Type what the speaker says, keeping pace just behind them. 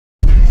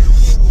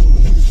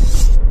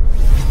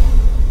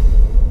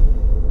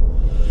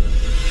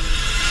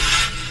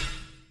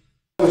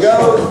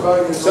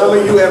Some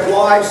of you have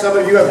wives, some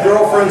of you have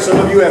girlfriends, some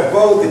of you have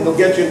both, and they'll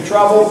get you in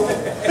trouble.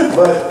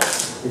 But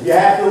if you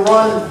have to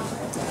run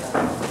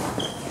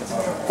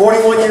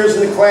 41 years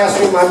in the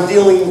classroom, I'm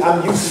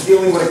used to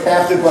dealing with a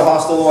captive but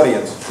hostile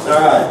audience. All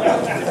right.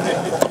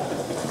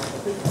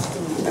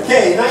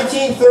 Okay,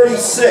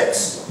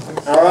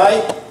 1936. All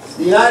right.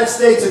 The United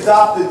States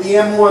adopted the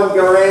M1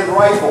 Garand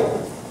rifle.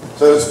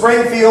 So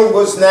Springfield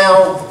was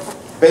now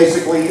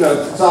basically,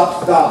 it's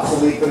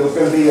obsolete, but it was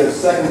going to be a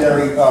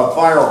secondary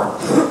firearm.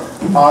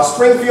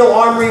 Springfield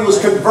Armory was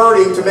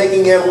converting to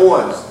making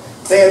M1s.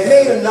 They had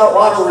made a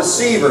lot of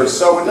receivers,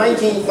 so in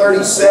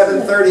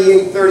 1937,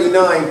 38,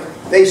 39,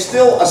 they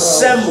still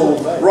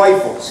assembled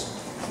rifles.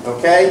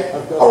 Okay?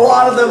 A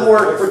lot of them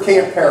were for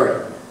Camp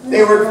Perry.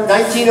 They were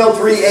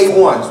 1903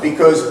 A1s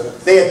because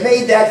they had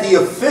made that the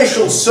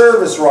official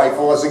service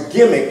rifle as a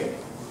gimmick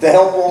to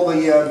help all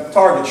the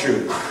target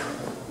shooters.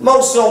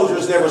 Most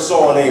soldiers never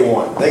saw an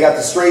A1. They got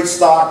the straight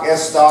stock,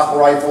 S-stock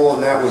rifle,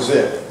 and that was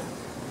it.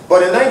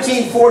 But in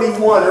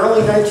 1941,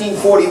 early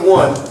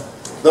 1941,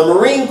 the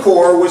Marine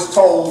Corps was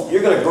told,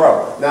 you're going to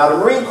grow. Now, the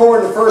Marine Corps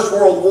in the First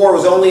World War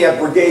was only at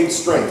brigade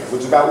strength,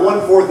 which is about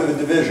 1/4 of a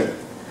division.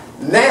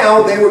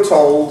 Now, they were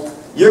told,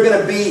 you're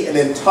going to be an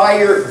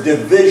entire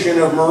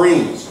division of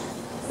Marines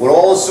with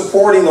all the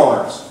supporting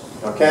arms.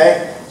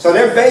 Okay? So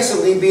they're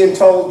basically being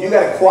told, you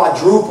got to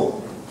quadruple.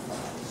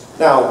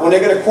 Now, when they're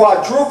going to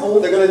quadruple,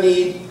 they're going to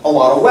need a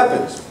lot of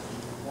weapons.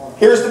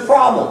 Here's the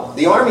problem.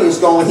 The Army is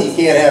going, you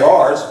can't have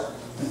ours.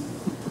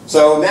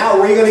 So now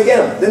where are you going to get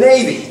them? The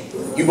Navy.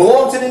 You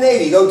belong to the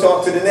Navy, go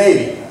talk to the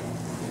Navy.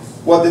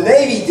 What the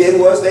Navy did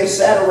was they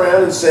sat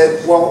around and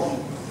said, well,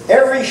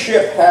 every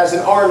ship has an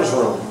arms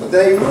room, but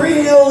they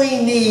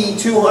really need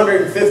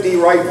 250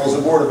 rifles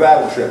aboard a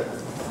battleship.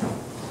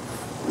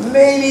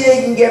 Maybe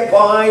they can get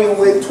by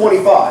with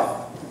 25.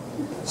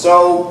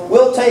 So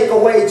we'll take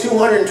away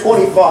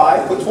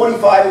 225, put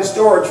 25 in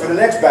storage for the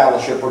next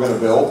battleship we're going to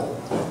build,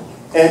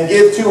 and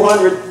give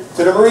 200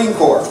 to the Marine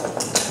Corps.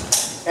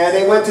 And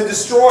they went to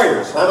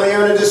destroyers. How many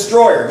are in a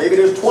destroyer? Maybe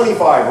there's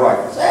 25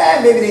 rifles.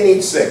 Maybe they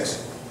need 6.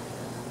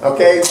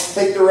 Okay,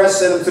 take the rest,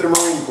 send them to the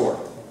Marine Corps.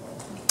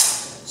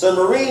 So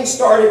Marines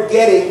started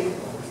getting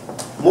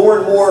more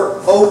and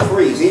more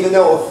O3s, even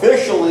though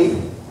officially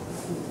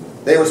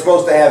they were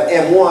supposed to have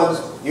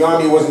M1s, the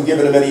Army wasn't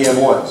giving them any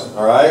M1s,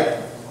 all right?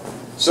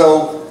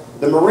 So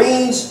the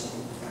Marines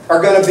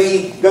are going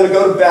to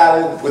go to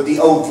battle with the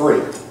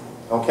O3,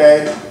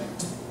 okay?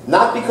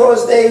 Not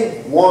because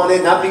they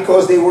wanted, not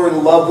because they were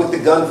in love with the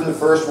gun from the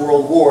First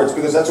World War, it's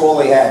because that's all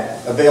they had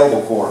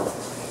available for them.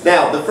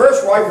 Now, the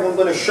first rifle I'm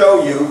going to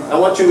show you, I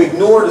want you to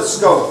ignore the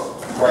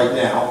scope right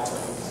now.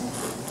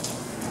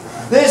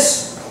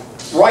 This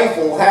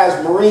rifle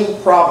has Marine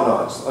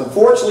provenance.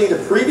 Unfortunately, the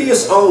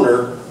previous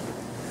owner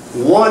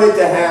wanted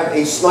to have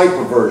a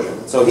sniper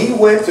version. So he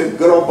went to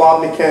good old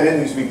Bob McKinnon,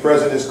 who used to be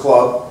president of his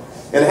club,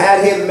 and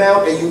had him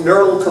mount a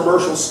Unertl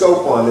commercial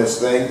scope on this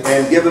thing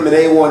and give him an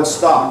A1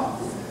 stock.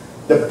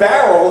 The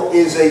barrel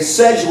is a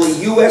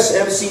Sedgley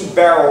USMC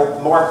barrel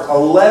marked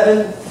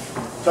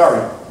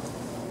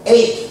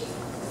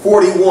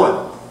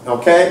 841,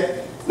 okay?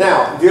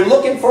 Now, if you're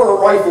looking for a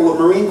rifle with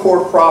Marine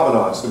Corps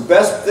provenance, the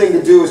best thing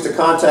to do is to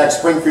contact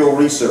Springfield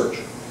Research.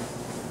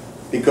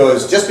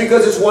 Because just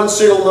because it's one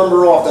serial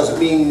number off doesn't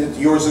mean that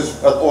yours is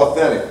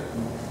authentic.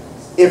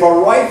 If a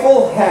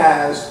rifle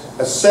has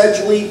a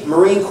Sedgley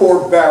Marine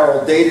Corps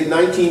barrel dated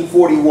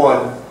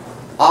 1941,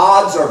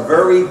 odds are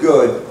very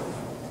good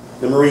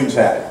the Marines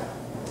had it.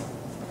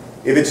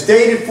 If it's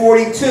dated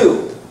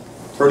 42,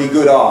 pretty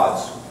good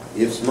odds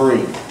it's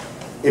Marine.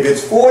 If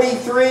it's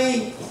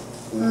 43,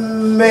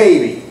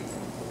 maybe.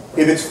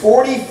 If it's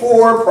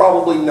 44,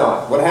 probably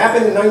not. What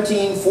happened in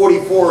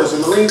 1944 is the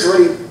Marines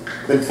already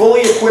been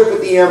fully equipped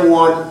with the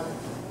M1.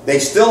 They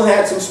still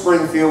had some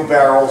Springfield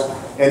barrels.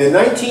 And in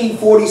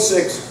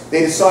 1946,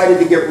 they decided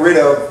to get rid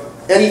of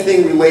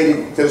anything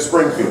related to the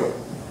Springfield.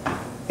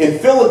 In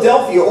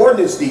Philadelphia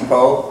Ordnance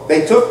Depot,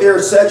 they took their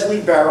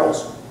Sedgley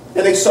barrels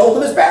and they sold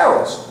them as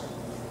barrels.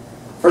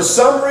 For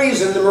some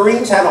reason, the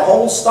Marines had a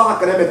whole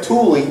stock of them at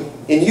Thule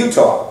in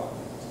Utah.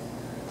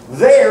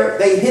 There,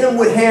 they hit them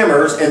with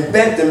hammers and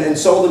bent them and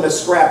sold them as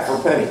scrap for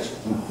pennies.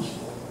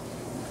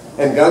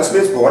 And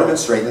gunsmiths bought them and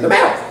straightened them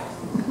out.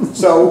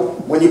 So,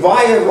 when you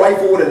buy a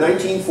rifle with a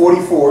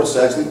 1944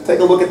 Sedgley, take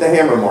a look at the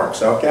hammer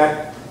marks,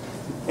 okay?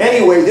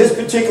 Anyway, this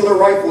particular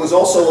rifle is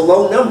also a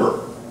low number.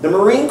 The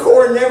Marine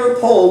Corps never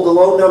pulled the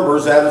low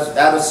numbers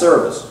out of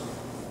service.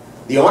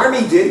 The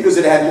Army did because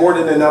it had more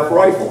than enough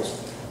rifles.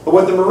 But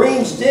what the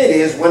Marines did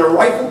is, when a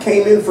rifle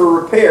came in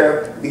for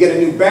repair to get a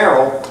new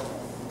barrel,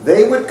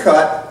 they would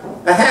cut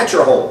a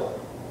hatcher hole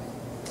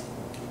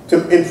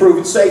to improve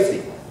its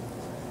safety.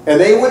 And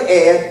they would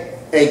add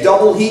a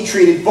double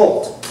heat-treated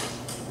bolt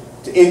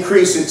to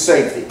increase its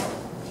safety.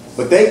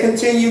 But they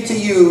continued to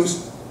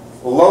use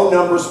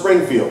low-number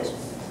Springfields.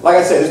 Like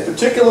I said, this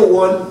particular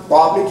one,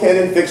 Bob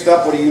McKinnon fixed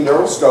up with a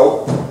Unertl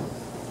scope.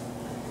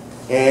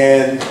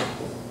 And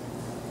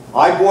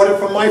I bought it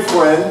from my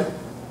friend.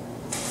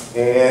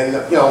 And,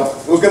 you know,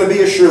 it was going to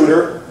be a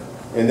shooter.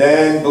 And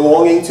then,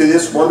 belonging to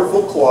this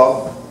wonderful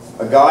club,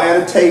 a guy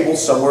at a table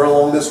somewhere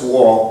along this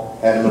wall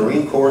had a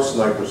Marine Corps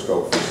sniper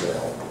scope for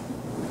sale.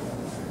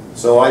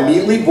 So I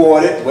immediately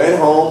bought it, went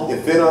home,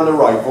 it fit on the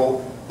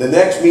rifle. The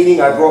next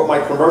meeting I brought my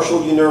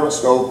commercial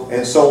scope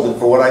and sold it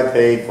for what I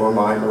paid for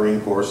my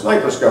Marine Corps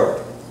sniper scope.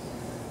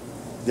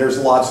 There's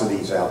lots of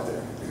these out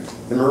there.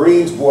 The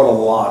Marines bought a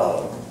lot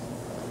of them.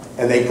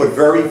 And they put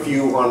very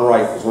few on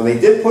rifles. When they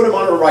did put them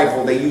on a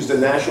rifle, they used a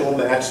National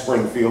Match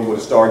Springfield with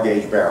a star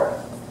gauge barrel.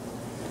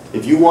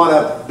 If you want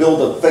to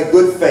build a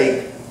good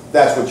fake,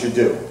 that's what you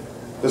do.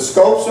 The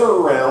scopes are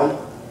around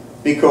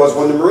because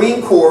when the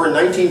Marine Corps in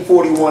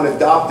 1941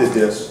 adopted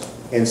this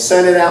and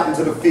sent it out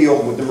into the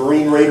field with the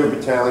Marine Raider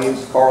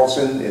battalions,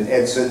 Carlson and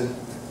Edson,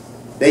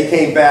 they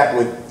came back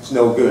with, it's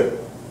no good.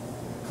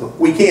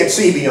 We can't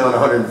see beyond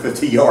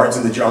 150 yards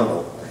in the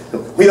jungle.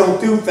 We don't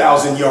do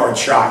 1,000-yard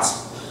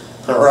shots,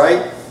 all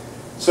right?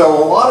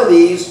 So a lot of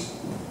these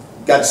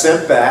got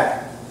sent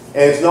back,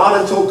 and it's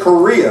not until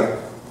Korea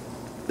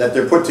that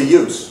they're put to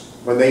use,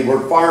 when they were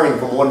firing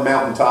from one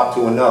mountaintop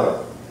to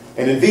another.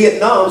 And in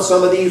Vietnam,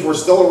 some of these were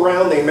still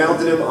around. They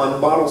mounted them on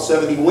Model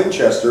 70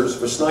 Winchesters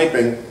for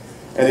sniping.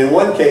 And in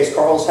one case,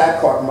 Carlos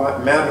Hadcock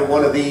mounted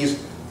one of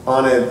these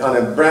on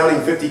a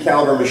Browning 50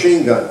 caliber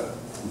machine gun.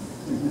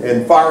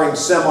 And firing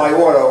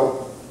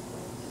semi-auto,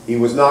 he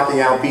was knocking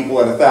out people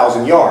at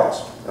 1,000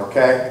 yards,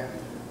 okay?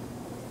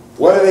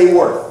 What are they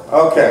worth?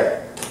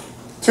 Okay.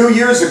 2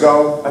 years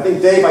ago, I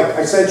think, Dave,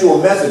 I sent you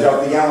a message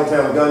out at the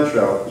Allentown Gun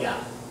Show. Yeah.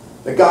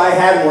 The guy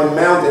had one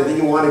mounted, I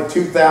think he wanted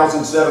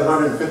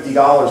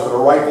 $2,750 for the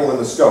rifle and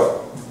the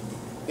scope.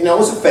 You know, it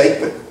was a fake,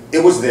 but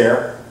it was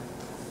there.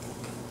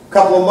 A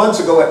couple of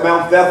months ago at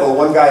Mount Bethel,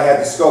 one guy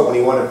had the scope and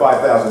he wanted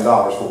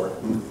 $5,000 for it.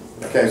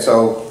 Okay,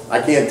 so I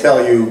can't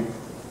tell you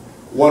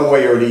one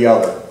way or the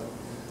other.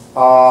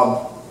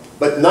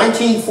 But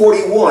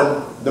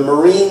 1941, the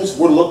Marines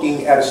were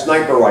looking at a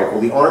sniper rifle.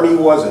 The Army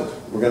wasn't.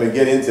 We're going to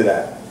get into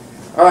that.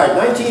 All right,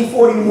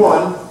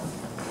 1941.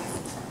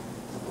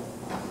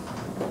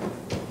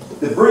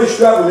 The British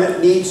government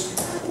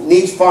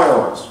needs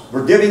firearms.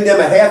 We're giving them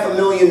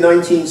 500,000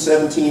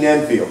 1917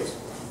 Enfields.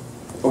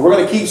 But we're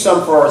going to keep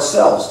some for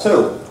ourselves,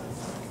 too.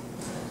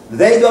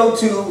 They go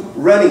to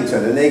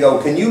Remington and they go,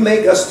 can you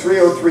make us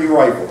 303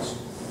 rifles?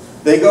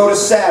 They go to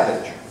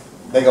Savage.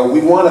 They go, we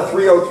want a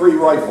 303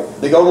 rifle.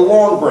 They go to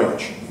Long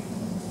Branch.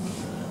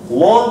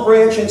 Long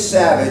Branch and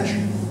Savage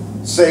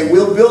say,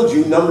 we'll build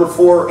you number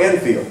 4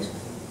 Enfields.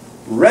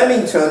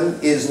 Remington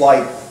is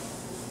like,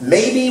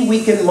 maybe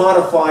we can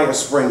modify a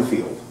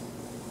Springfield.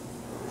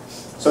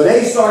 So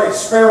they start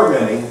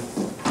experimenting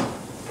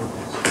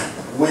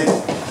with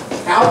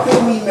how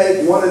can we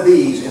make one of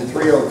these in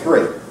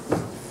 303.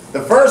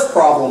 The first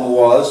problem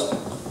was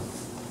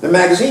the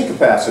magazine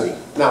capacity.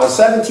 Now a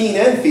 17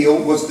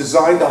 Enfield was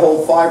designed to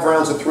hold 5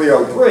 rounds of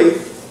 303.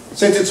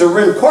 Since it's a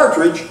rimmed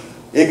cartridge,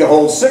 it can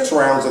hold 6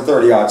 rounds of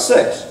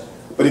 30-06.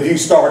 But if you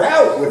start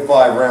out with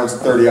 5 rounds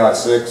of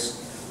 30-06,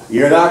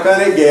 you're not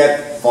going to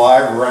get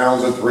 5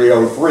 rounds of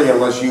 303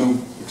 unless you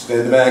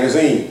extend the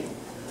magazine.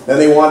 Then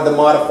they wanted to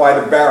modify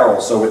the barrel,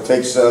 so it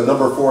takes a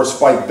number 4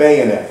 spike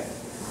bayonet.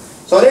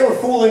 So they were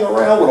fooling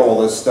around with all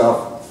this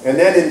stuff. And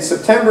then in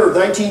September of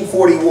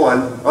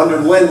 1941, under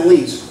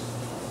Lend-Lease,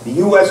 the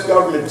US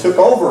government took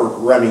over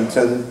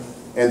Remington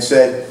and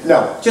said,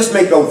 no, just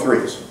make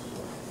 03s.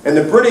 And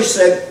the British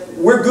said,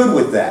 we're good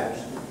with that.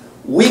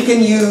 We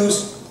can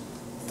use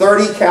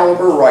 30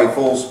 caliber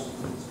rifles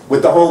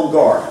with the Home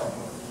Guard.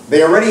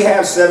 They already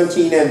have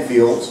 17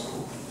 Enfields,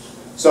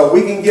 so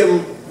we can give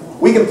them,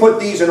 we can put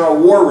these in our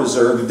war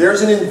reserve. If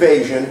there's an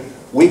invasion,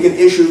 we can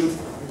issue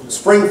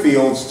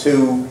Springfields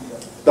to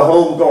the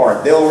Home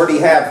Guard. They'll already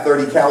have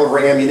 30 caliber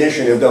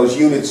ammunition if those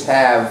units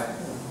have.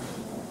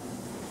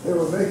 They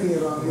were making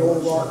it on the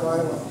old Rock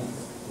Island.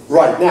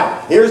 Right,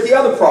 now, here's the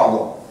other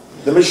problem.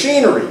 The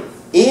machinery,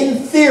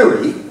 in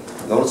theory,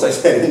 notice I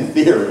said in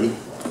theory,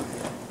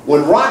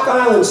 when Rock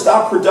Island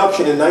stopped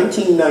production in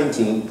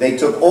 1919, they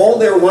took all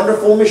their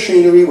wonderful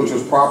machinery, which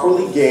was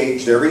properly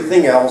gauged,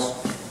 everything else,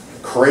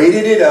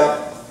 crated it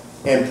up,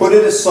 and put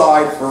it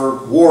aside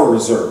for war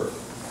reserve.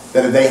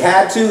 That if they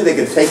had to, they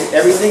could take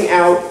everything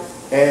out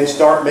and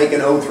start making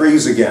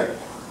 03s again.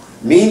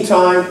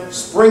 Meantime,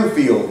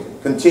 Springfield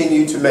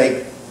continued to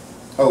make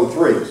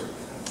 03s.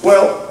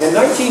 Well, in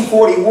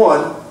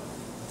 1941,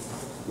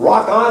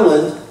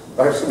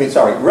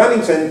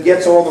 Remington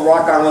gets all the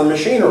Rock Island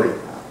machinery.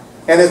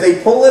 And as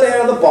they pull it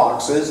out of the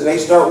boxes and they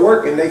start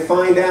working, they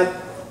find out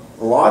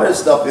a lot of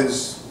stuff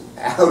is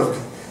out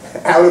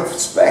of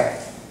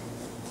spec.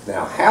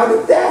 Now, how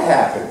did that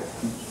happen?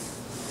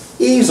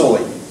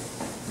 Easily.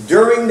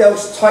 During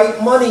those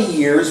tight money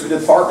years for the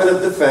Department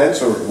of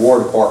Defense, or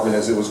War Department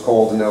as it was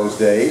called in those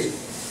days,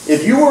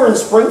 if you were in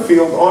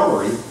Springfield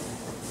Armory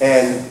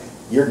and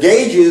your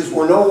gauges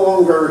were no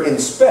longer in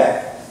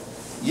spec,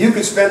 you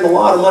could spend a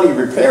lot of money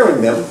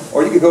repairing them,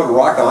 or you could go to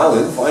Rock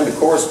Island, find a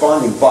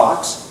corresponding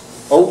box,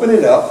 open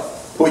it up,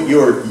 put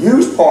your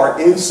used part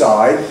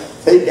inside,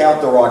 take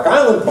out the Rock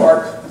Island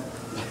part,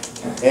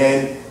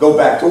 and go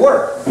back to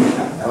work.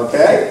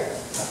 Okay?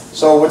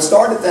 So what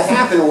started to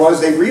happen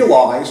was they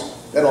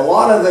realized that a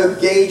lot of the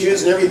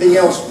gauges and everything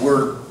else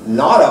were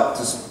not up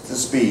to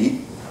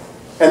speed,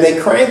 and they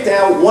cranked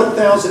out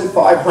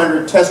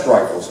 1,500 test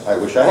rifles. I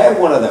wish I had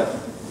one of them.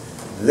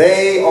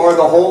 They are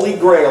the holy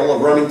grail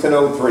of Remington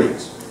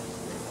 03s.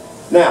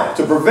 Now,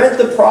 to prevent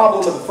the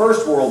problem of the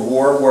First World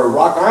War, where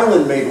Rock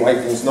Island made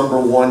rifles number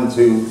 1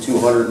 to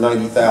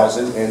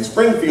 290,000, and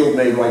Springfield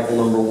made rifle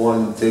number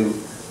 1 to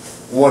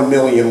 1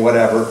 million,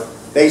 whatever,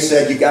 they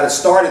said you got to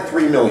start at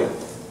 3 million.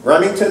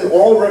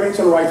 All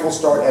Remington rifles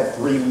start at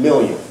 3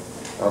 million.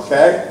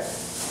 Okay?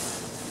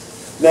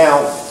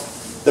 Now,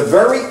 the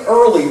very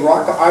early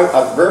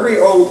very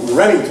old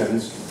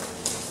Remingtons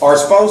are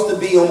supposed to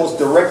be almost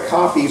direct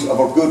copies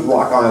of a good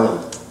Rock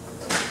Island,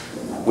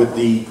 with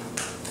the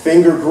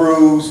finger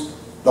grooves,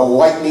 the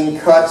lightning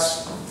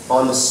cuts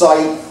on the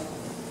sight.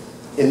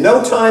 In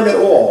no time at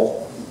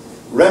all,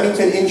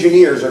 Remington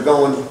engineers are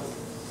going,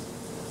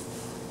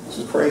 this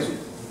is crazy.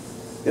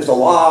 There's a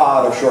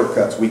lot of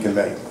shortcuts we can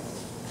make.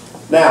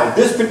 Now,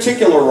 this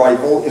particular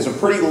rifle is a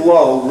pretty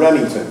low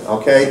Remington,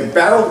 okay? The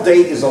barrel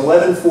date is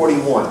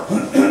 1141,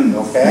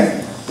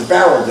 okay? The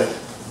barrel date,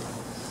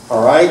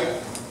 all right?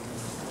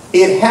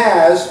 It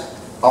has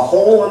a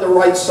hole on the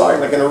right side,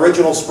 like an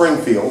original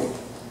Springfield,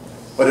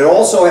 but it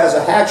also has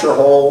a hatcher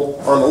hole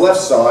on the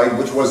left side,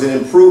 which was an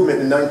improvement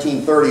in the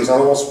 1930s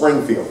on all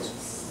Springfields.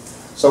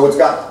 So it's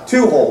got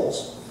 2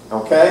 holes,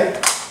 okay?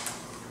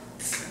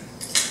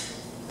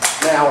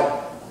 Now,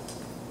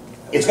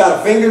 it's got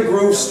a finger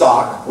groove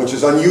stock, which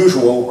is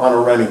unusual on a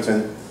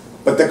Remington,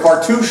 but the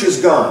cartouche is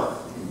gone.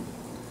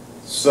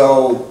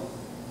 So,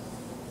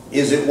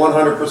 is it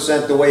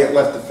 100% the way it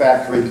left the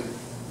factory?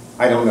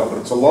 I don't know, but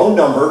it's a low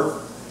number.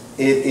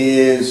 It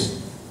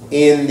is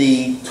in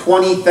the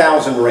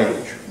 20,000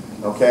 range,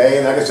 okay?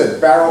 And like I said, the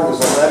barrel was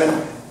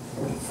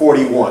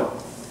 1141.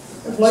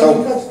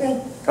 Lightning cuts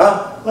then?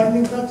 Huh?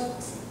 Lightning cuts?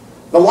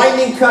 The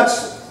lightning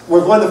cuts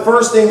was one of the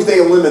first things they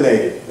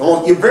eliminated.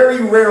 You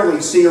very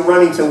rarely see a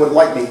Remington with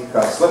lightning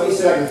cuts. Let me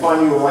see if I can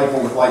find you a rifle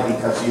with lightning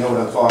cuts so you know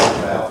what I'm talking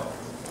about.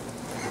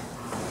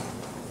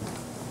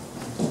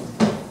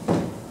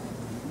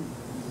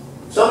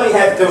 Somebody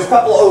had, there's a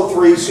couple of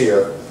 03s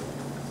here.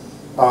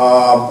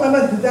 I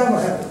meant the demo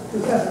happened.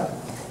 Does that happen?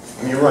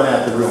 Let me run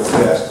out the real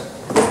fast.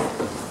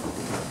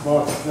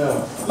 Mark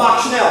Schnell. Mach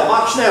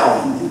Schnell.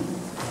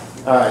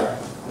 All right.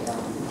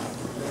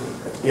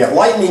 Yeah,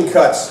 lightning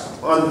cuts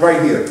on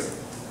right here.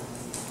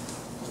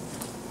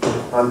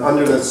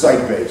 Under the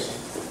sight base.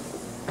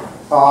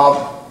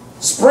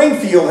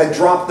 Springfield had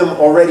dropped them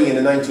already in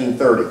the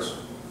 1930s.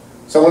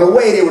 So in a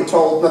way they were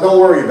told, no, don't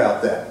worry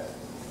about that.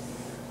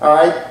 All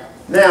right?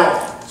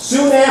 Now,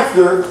 soon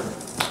after,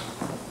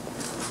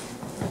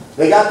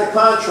 they got the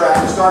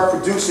contract to start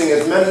producing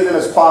as many of them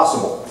as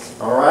possible.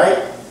 All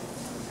right?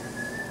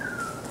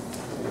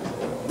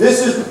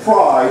 This is the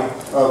pride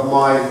of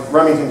my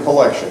Remington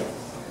collection.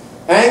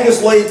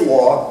 Angus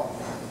Laidlaw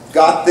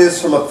got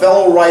this from a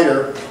fellow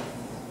writer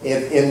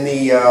from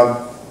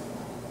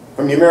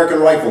the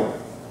American Rifleman.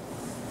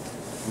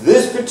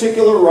 This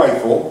particular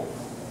rifle,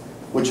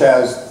 which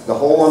has the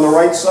hole on the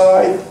right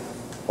side,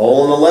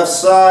 hole on the left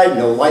side,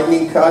 no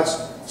lightning cuts,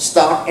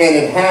 stock, and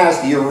it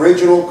has the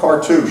original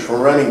cartouche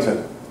from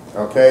Remington,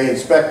 okay,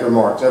 inspector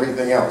marks,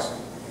 everything else.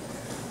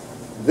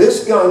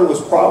 This gun was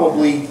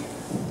probably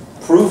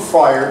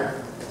proof-fired,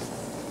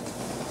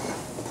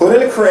 put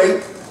in a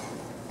crate,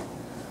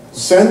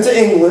 sent to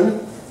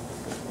England,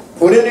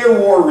 put in their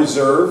war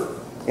reserve.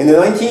 In the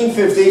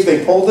 1950s,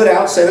 they pulled it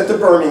out, sent it to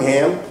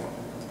Birmingham.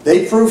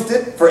 They proofed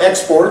it for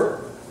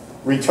export,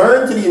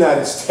 returned to the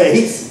United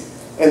States,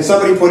 and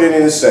somebody put it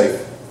in a safe.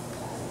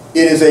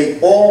 It is a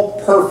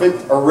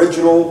all-perfect,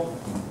 original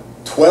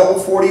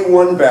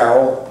 1241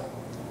 barrel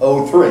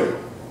 03,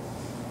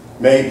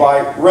 made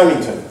by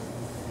Remington.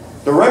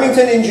 The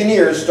Remington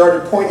engineers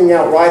started pointing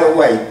out right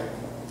away,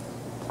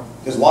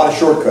 there's a lot of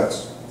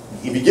shortcuts.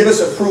 If you give us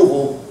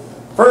approval,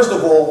 first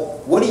of all,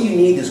 what do you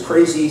need this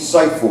crazy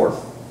sight for?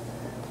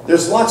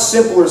 There's lots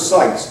simpler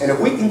sights, and if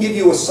we can give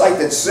you a sight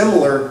that's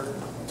similar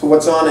to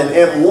what's on an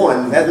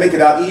M1, that'd make it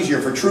out easier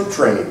for troop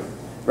training,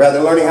 rather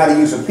than learning how to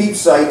use a peep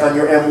sight on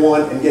your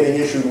M1 and getting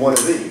issued one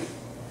of these.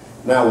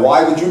 Now,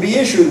 why would you be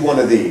issued one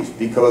of these?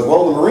 Because,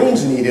 well, the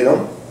Marines needed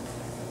them,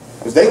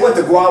 because they went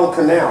to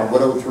Guadalcanal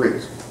with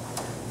 03s.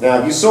 Now,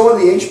 if you saw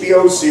the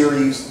HBO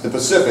series, The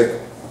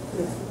Pacific,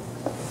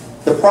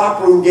 the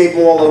prop room gave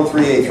them all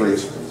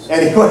 03A3s.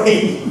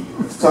 Anyway,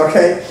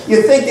 okay,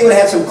 you'd think they would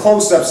have some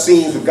close-up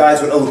scenes with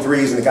guys with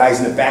 03s and the guys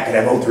in the back would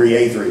have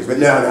 03A3s, but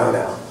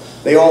no.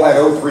 They all had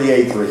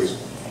 03A3s.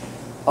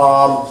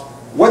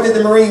 What did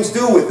the Marines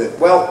do with it?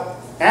 Well,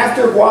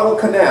 after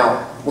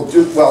Guadalcanal,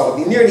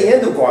 near the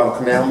end of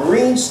Guadalcanal,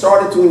 Marines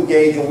started to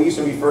engage in what we used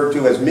to refer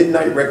to as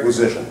midnight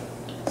requisition.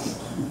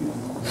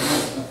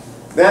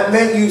 That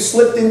meant you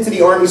slipped into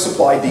the Army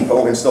Supply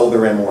Depot and stole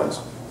their M1s.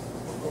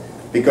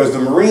 Because the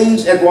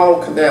Marines at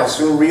Guadalcanal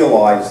soon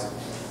realized,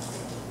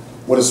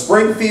 with a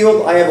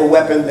Springfield, I have a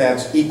weapon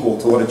that's equal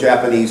to what a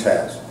Japanese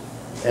has.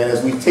 And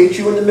as we teach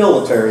you in the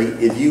military,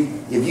 if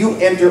you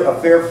enter a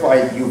fair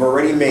fight, you've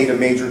already made a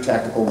major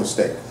tactical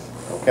mistake.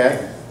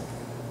 Okay?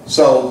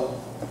 So,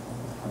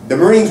 the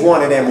Marines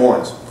wanted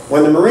M1s.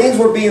 When the Marines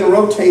were being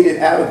rotated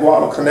out of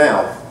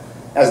Guadalcanal,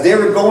 as they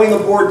were going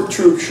aboard the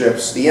troop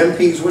ships, the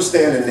MPs were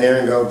standing there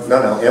and go,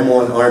 no,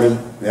 M1 Army,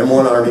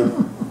 M1 Army.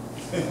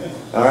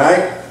 All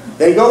right?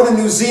 They go to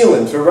New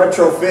Zealand to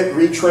retrofit,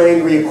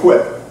 retrain,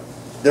 re-equip.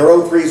 Their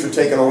O3s are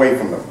taken away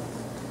from them.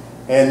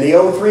 And the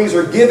O3s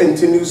are given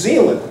to New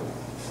Zealand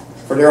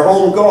for their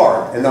home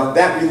guard. And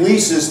that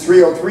releases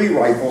 303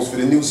 rifles for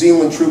the New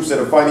Zealand troops that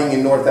are fighting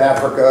in North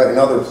Africa and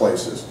other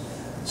places.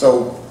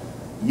 So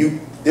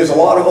there's a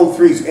lot of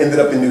O3s ended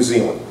up in New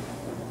Zealand.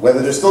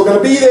 Whether they're still going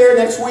to be there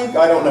next week,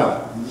 I don't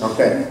know.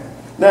 Okay.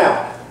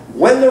 Now,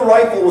 when the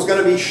rifle was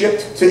going to be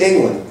shipped to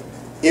England,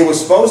 it was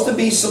supposed to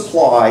be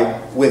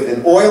supplied with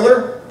an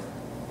oiler,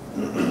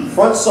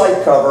 front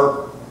sight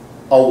cover,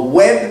 a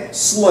web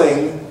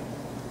sling,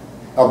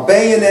 a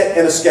bayonet,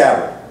 and a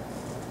scabbard.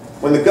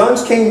 When the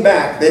guns came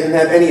back, they didn't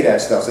have any of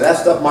that stuff. So that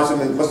stuff must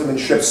have been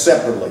shipped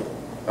separately.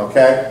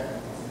 Okay?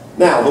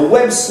 Now, the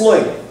web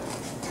sling.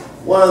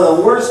 One of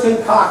the worst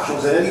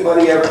concoctions that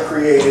anybody ever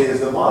created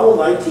is the Model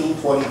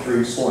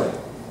 1923 sling.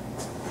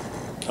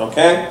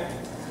 Okay?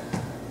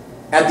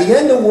 At the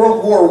end of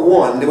World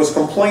War I, there was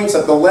complaints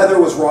that the leather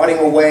was rotting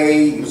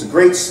away. It was a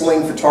great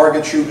sling for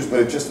target shooters, but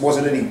it just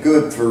wasn't any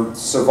good for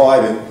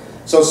surviving.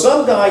 So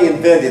some guy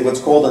invented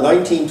what's called a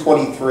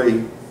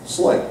 1923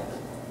 sling.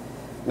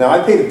 Now,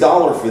 I paid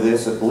 $1 for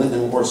this at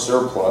Linden War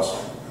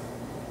Surplus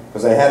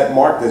because I had it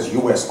marked as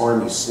US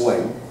Army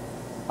sling.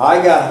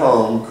 I got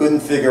home, couldn't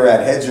figure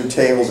out heads or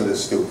tails of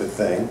this stupid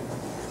thing.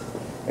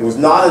 It was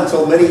not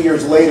until many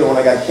years later when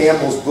I got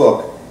Campbell's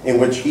book in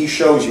which he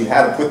shows you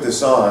how to put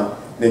this on.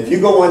 And if you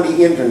go on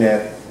the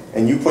internet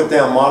and you put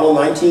down Model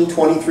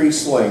 1923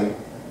 sling,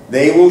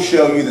 they will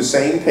show you the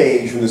same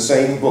page from the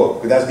same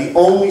book. But that's the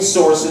only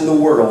source in the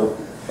world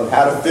of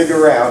how to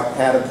figure out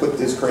how to put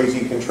this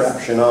crazy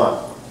contraption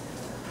on.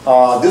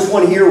 This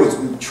one here was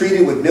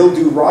treated with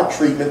mildew rot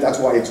treatment, that's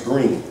why it's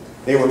green.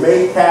 They were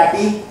made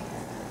khaki,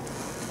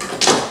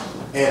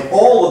 and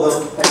all of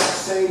them had the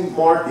same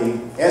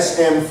marking,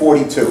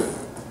 SM42.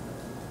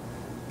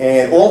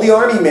 And all the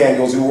Army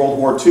manuals in World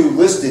War II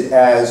listed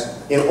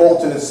as an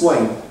alternate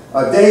sling.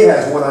 Dave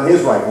has one on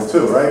his rifle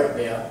too, right?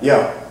 Yeah.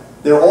 Yeah.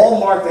 They're all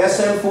marked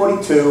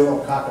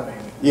SM42. Cockamamie.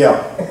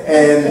 Yeah.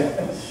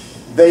 And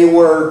they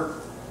were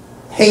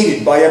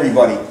hated by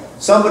everybody.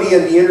 Somebody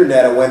on the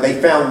internet, when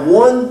they found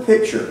one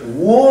picture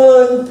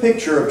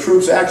of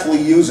troops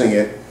actually using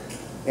it,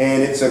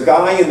 and it's a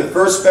guy in the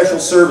 1st Special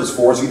Service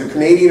Force, either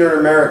Canadian or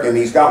American.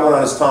 He's got one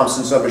on his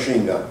Thompson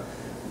submachine gun.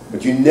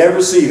 But you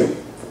never see them,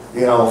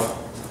 you know.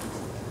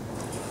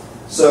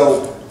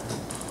 So,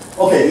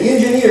 okay, the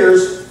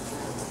engineers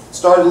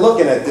started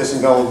looking at this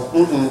and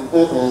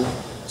going,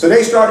 So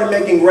they started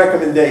making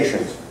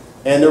recommendations.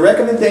 And the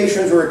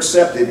recommendations were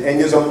accepted. And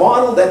there's a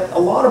model that a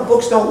lot of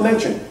books don't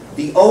mention.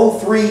 The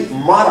 03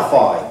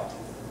 Modified.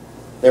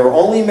 They were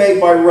only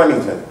made by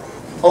Remington.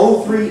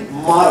 03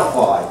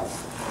 Modified.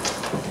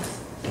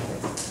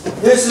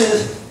 This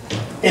is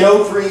an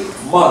 03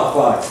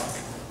 Modified.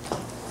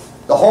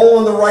 The hole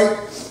on the right,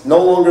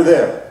 no longer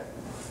there.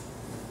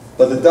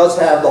 But it does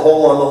have the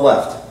hole on the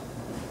left.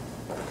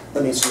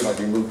 Let me see if I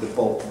can remove the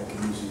bolt. Make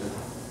it easier.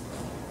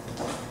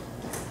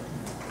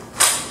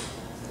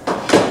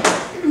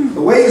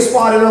 The way you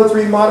spot an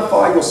 03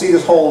 Modified, you'll see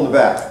this hole in the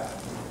back.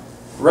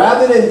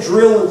 Rather than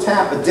drill and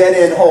tap a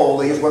dead-end hole,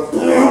 they just went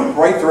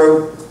right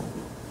through.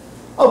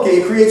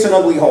 Okay, it creates an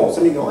ugly hole.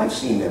 Some of you go, I've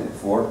seen them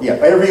before. Yeah,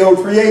 every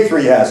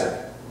 03A3 has it.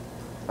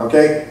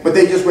 Okay, but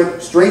they just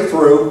went straight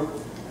through.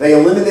 They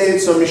eliminated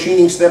some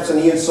machining steps on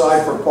the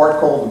inside for a part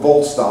called the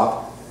bolt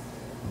stop.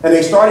 And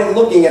they started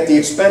looking at the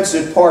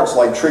expensive parts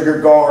like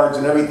trigger guards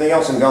and everything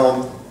else and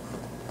going,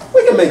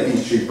 we can make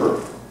these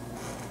cheaper.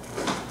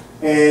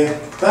 And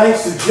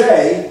thanks to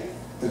Jay,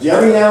 because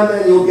every now and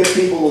then you'll get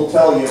people who will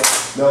tell you,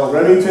 no,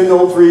 Remington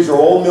 03s are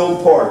all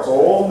milled parts,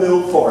 all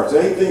milled parts.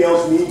 Anything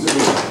else needs to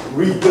be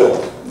rebuilt.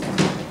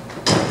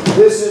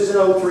 This is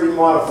an 03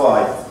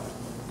 Modified.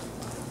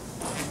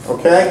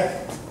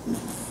 Okay?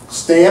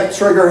 Stamped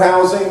trigger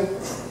housing,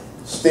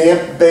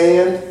 stamped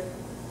band,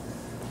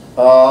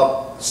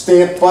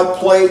 stamped butt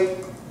plate.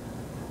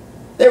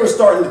 They were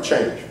starting to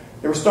change.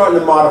 They were starting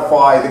to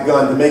modify the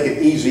gun to make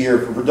it easier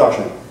for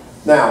production.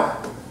 Now,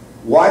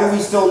 why do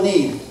we still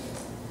need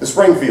the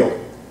Springfield?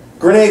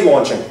 Grenade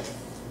launching.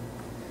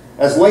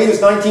 As late as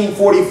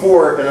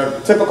 1944, in a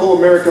typical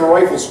American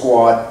rifle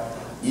squad,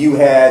 you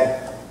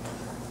had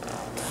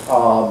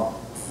 9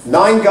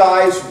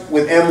 guys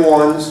with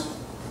M1s,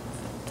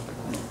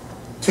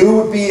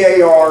 2 with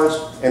BARs,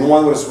 and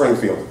 1 with a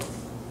Springfield.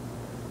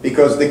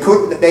 Because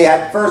they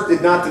at first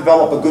did not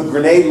develop a good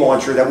grenade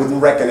launcher that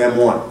wouldn't wreck an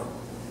M1.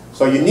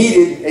 So you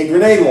needed a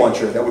grenade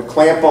launcher that would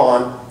clamp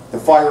on to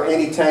fire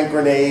anti-tank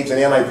grenades and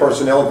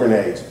anti-personnel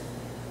grenades.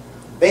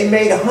 They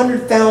made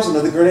 100,000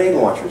 of the grenade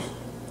launchers.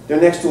 They're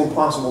next to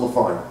impossible to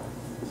find.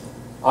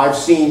 I've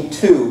seen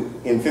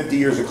 2 in 50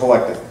 years of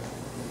collecting.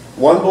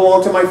 One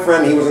belonged to my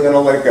friend, he wasn't going to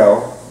let it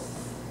go.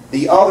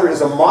 The other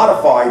is a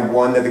modified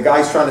one that the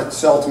guy's trying to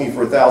sell to me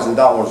for $1,000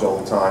 all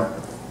the time.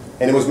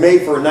 And it was made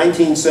for a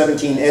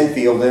 1917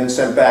 Enfield and then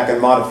sent back and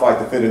modified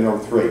to fit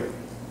an 03.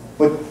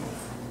 But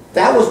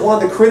that was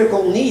one of the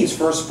critical needs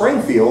for a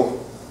Springfield,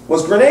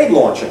 was grenade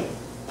launching,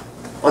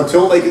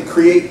 until they could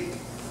create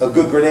a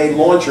good grenade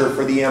launcher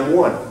for the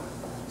M1.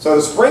 So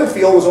the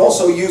Springfield was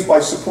also used by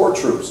support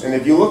troops. And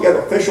if you look at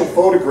official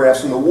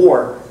photographs from the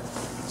war,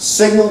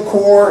 Signal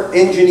Corps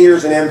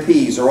engineers and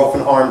MPs are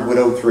often armed with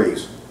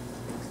 03s.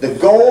 The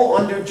goal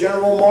under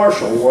General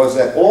Marshall was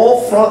that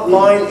all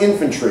frontline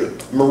infantry,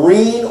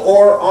 Marine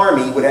or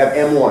Army, would have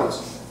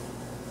M1s.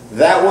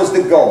 That was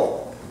the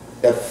goal,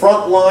 that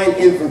frontline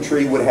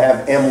infantry would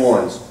have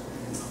M1s.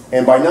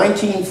 And by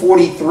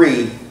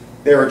 1943,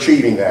 they're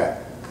achieving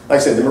that. Like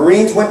I said, the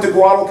Marines went to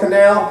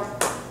Guadalcanal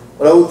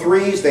with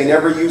 03s. They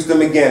never used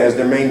them again as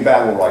their main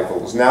battle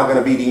rifle. It's now going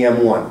to be the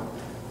M1.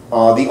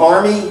 The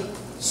Army,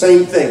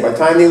 same thing. By the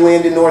time they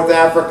land in North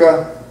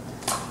Africa,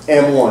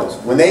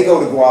 M1s. When they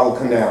go to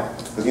Guadalcanal,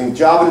 because the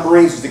job of the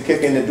Marines is to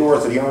kick in the door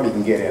so the Army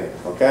can get in,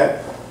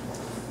 okay?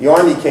 The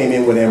Army came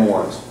in with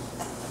M1s.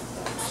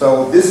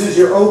 So this is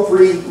your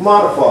 03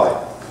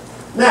 modified.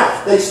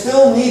 Now, they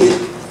still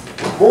needed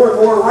more and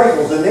more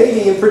rifles, the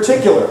Navy in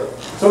particular.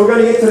 So we're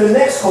going to get to the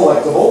next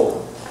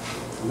collectible,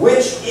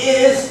 which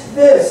is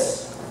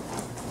this,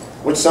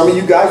 which some of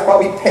you guys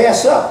probably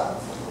pass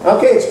up.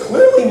 Okay, it's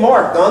clearly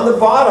marked on the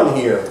bottom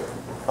here.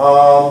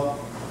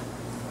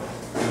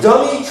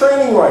 Dummy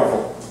training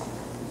rifle,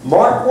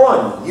 Mark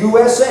I,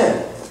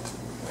 USN,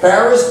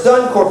 Paris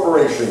Dunn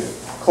Corporation,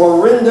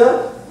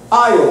 Clarinda,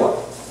 Iowa.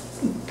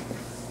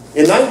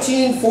 In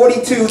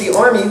 1942, the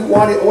Army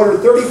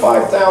ordered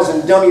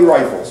 35,000 dummy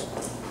rifles.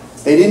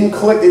 They didn't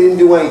click, they didn't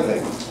do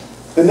anything.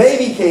 The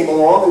Navy came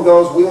along and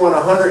goes, we want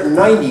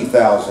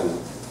 190,000.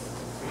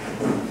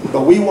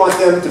 But we want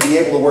them to be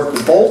able to work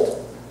the bolt,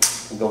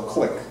 and they'll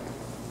click.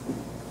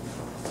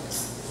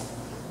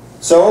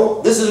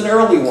 So, this is an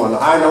early one.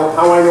 I know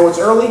how I know it's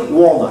early?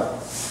 Walnut.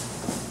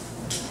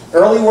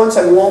 Early ones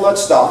had walnut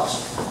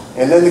stocks,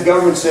 and then the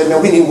government said, no,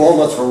 we need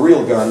walnuts for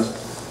real guns.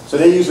 So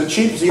they used a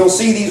cheap, so you'll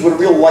see these with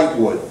real light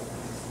wood.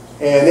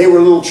 And they were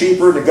a little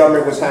cheaper, the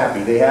government was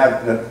happy. They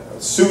had a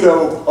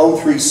pseudo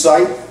 03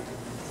 sight.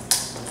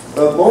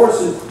 The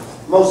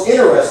most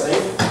interesting,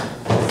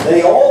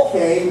 they all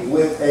came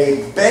with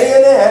a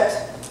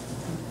bayonet,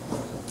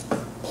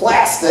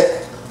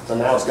 plastic, so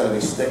now it's going to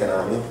be sticking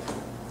on me,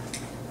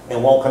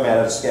 and won't come out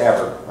of the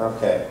scabbard.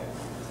 Okay.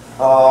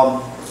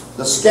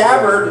 The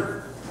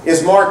scabbard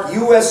is marked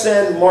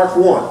USN Mark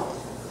I.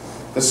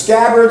 The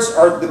scabbards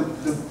are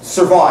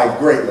survived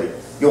greatly.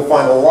 You'll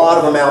find a lot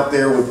of them out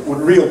there with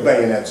real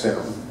bayonets in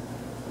them.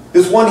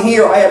 This one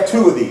here, I have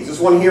two of these. This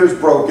one here is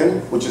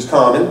broken, which is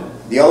common.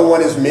 The other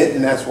one is mint,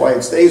 and that's why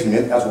it stays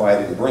mint. That's why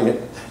I didn't bring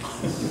it.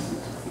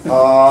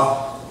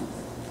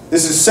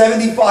 This is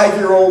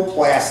 75-year-old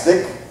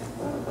plastic.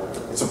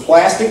 It's a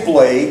plastic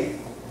blade,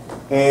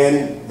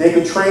 and they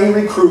could train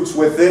recruits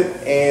with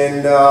it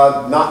and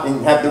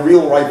have the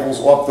real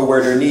rifles off to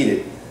where they're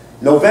needed.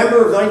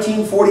 November of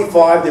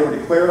 1945, they were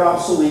declared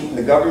obsolete, and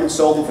the government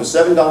sold them for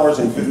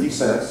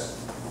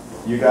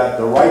 $7.50. You got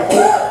the rifle,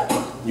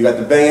 you got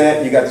the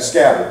bayonet, you got the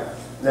scabbard.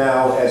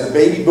 Now, as a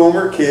baby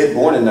boomer kid,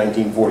 born in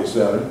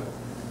 1947,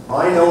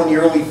 I know in the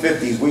early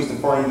 50s, we used to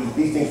find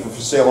these things for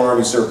sale in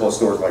Army surplus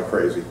stores like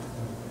crazy.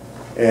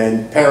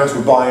 And parents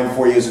would buy them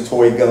for you as a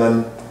toy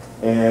gun,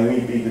 and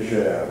we'd beat the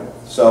shit out of them.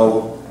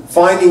 So,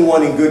 finding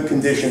one in good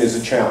condition is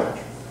a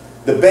challenge.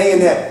 The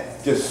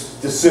bayonet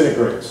just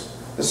disintegrates.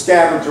 The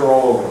scabbards are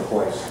all over the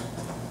place.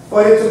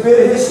 But it's a bit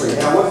of history.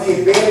 Now, what's the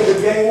advantage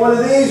of getting one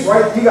of these?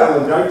 Right? You got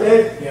one, right,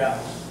 Dave? Yeah.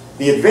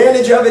 The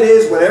advantage of it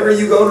is whenever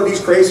you go to these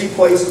crazy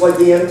places like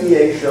the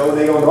MTA show, and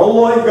they go, no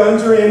live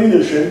guns or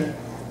ammunition,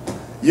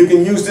 you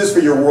can use this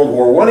for your World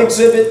War I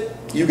exhibit,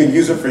 you can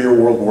use it for your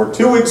World War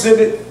II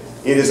exhibit.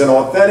 It is an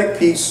authentic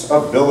piece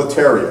of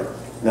biliteria.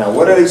 Now,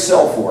 what do they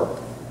sell for?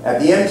 At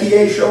the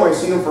MTA show, I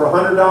seen them for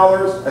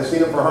 $100, I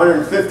seen them for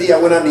 $150, I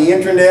went on the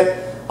internet,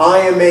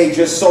 IMA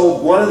just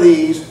sold one of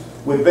these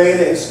with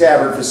bayonet and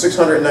scabbard for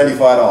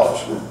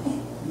 $695.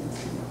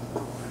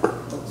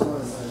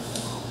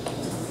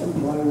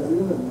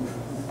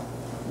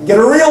 Get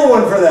a real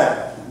one for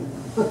that.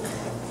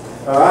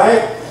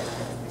 Alright?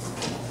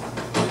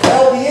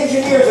 Well, the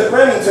engineers at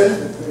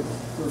Remington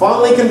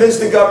finally convinced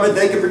the government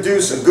they could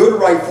produce a good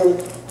rifle,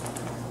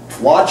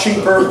 a lot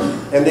cheaper,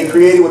 and they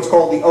created what's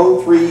called the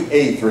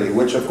 03A3,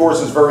 which of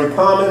course is very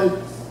common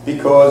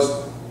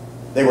because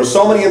there were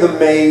so many of them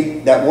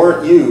made that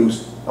weren't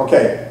used.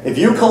 Okay, if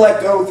you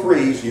collect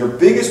 03s, your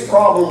biggest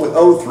problem with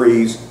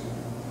 03s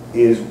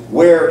is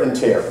wear and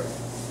tear.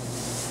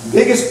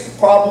 Biggest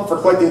problem for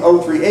collecting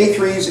 03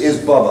 A3s is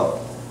Bubba,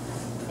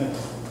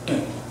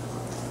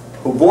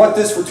 who bought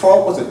this for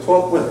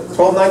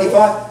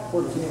 $12.95?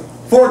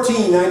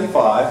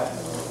 $14.95.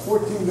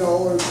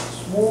 $14,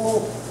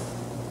 small,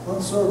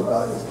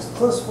 it's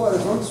classified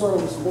as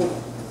unserviceable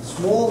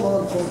Small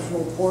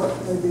non-functional part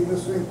may be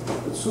missing,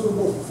 but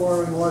suitable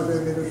for firing live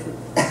ammunition.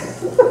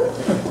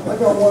 I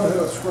got one head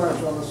of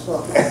scratch on the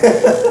stock.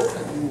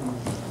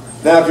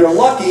 Now, if you're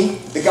lucky,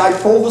 the guy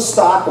pulled the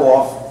stock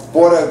off,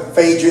 bought a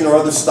Fajan or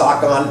other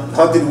stock on,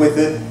 hunted with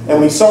it, and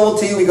when he sold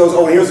it to you, he goes,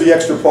 oh, here's the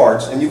extra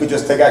parts, and you could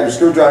just take out your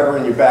screwdriver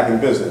and you're back in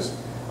business.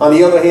 On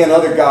the other hand,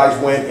 other guys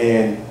went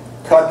and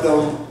cut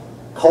them,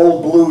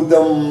 cold blued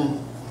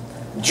them,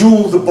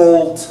 jeweled the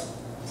bolt.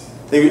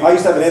 I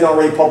used to have an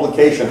NRA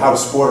publication, How to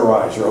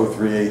Sporterize Your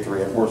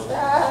 03A3, of course,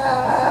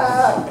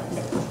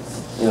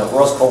 you know,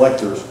 for us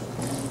collectors.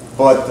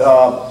 But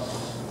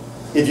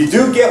if you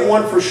do get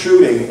one for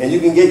shooting, and you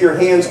can get your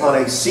hands on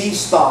a C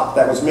stock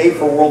that was made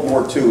for World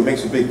War II, it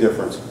makes a big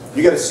difference.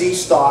 You get a C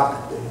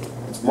stock,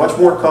 it's much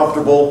more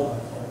comfortable,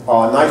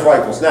 nice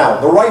rifles. Now,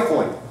 the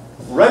rifling.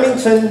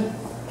 Remington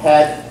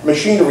had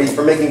machinery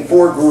for making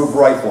 4-groove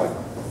rifling.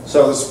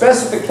 So the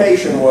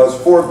specification was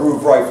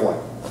 4-groove rifling,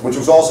 which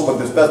was also what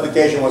the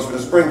specification was for the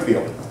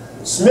Springfield.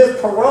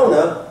 Smith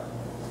Corona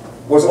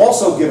was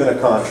also given a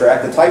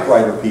contract, the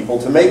typewriter people,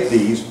 to make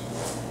these,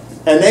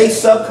 and they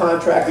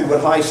subcontracted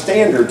with High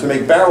Standard to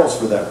make barrels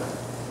for them.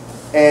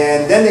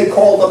 And then they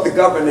called up the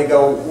government and they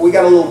go, we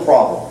got a little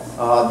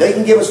problem. They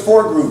can give us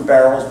 4-groove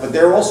barrels, but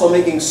they're also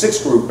making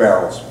 6-groove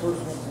barrels.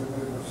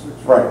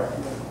 Right.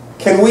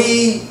 Can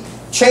we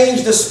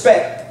change the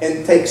spec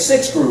and take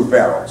 6-groove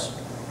barrels?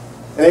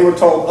 And they were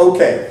told,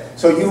 okay.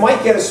 So you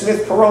might get a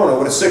Smith Corona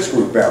with a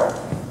 6-groove barrel.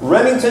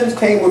 Remington's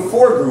came with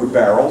 4-groove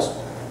barrels,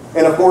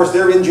 and of course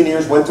their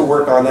engineers went to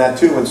work on that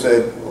too and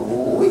said,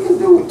 we can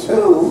do it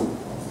too.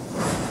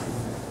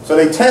 So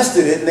they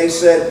tested it and they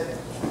said,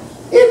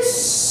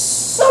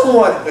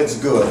 it's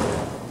good.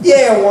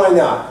 Yeah, why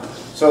not?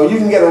 So you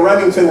can get a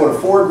Remington with a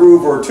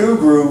 4-groove or a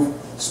 2-groove,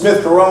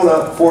 Smith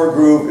Corona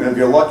 4-groove, and if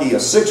you're lucky, a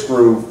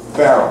 6-groove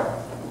barrel.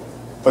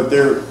 But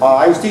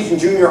I was teaching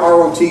junior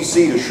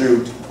ROTC to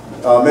shoot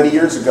many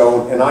years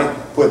ago, and I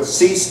put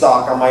C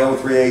stock on my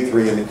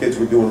 03A3, and the kids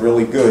were doing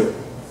really good.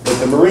 But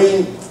the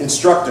Marine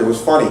instructor was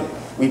funny.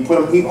 We put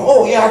him,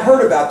 oh yeah, I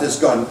heard about this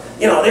gun.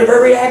 You know, they're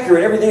very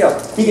accurate, everything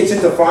else. He gets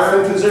into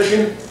firing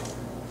position,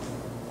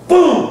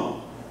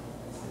 boom!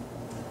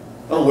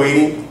 I'm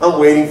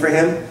waiting for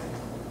him.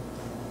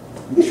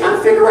 He's trying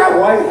to figure out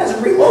why he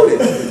hasn't reloaded.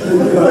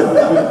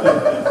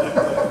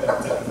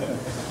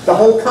 The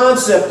whole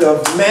concept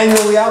of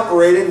manually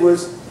operated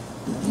was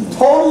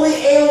totally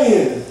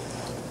alien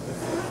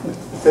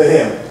to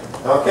him,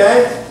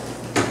 okay?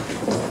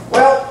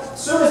 Well,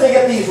 as soon as they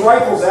get these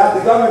rifles out,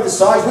 the government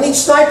decides, we need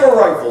sniper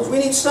rifles, we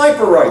need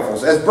sniper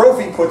rifles. As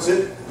Brophy puts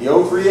it, the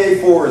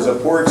 03A4 is a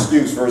poor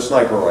excuse for a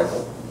sniper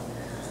rifle.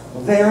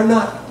 They are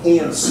not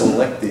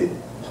hand-selected,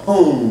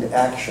 honed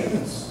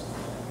actions.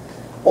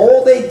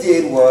 All they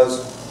did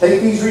was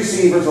take these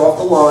receivers off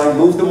the line,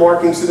 move the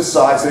markings to the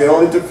side so they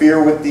don't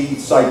interfere with the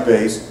sight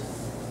base,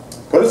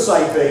 put a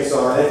sight base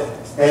on it,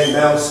 and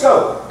mount a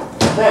scope.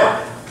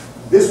 Now,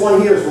 this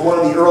one here is from one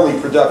of the early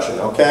production,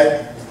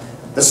 okay?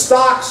 The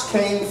stocks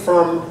came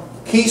from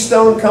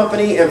Keystone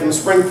Company and from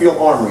Springfield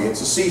Armory.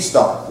 It's a C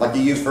stock, like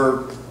you use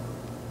for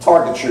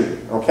target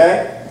shooting,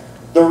 okay?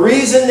 The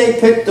reason they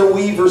picked the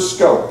Weaver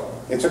scope,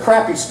 it's a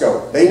crappy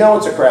scope. They know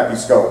it's a crappy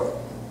scope.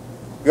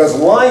 Because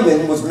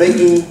Lyman was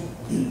making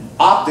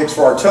optics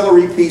for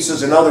artillery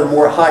pieces and other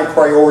more high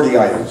priority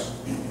items.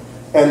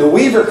 And the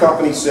Weaver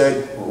company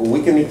said, well,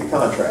 we can meet the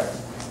contract.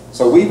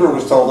 So Weaver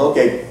was told,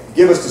 okay,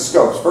 give us the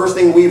scopes. First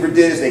thing Weaver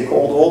did is they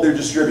called all their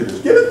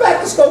distributors. Give us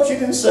back the scopes you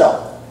didn't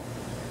sell.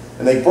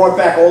 And they brought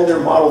back all their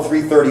Model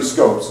 330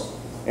 scopes.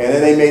 And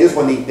then they made this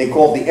one, they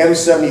called the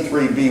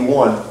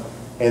M73B1,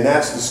 and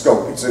that's the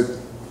scope. It's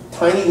a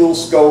tiny little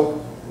scope.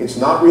 It's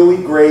not really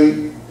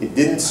great. It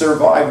didn't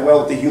survive well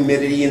with the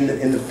humidity in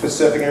the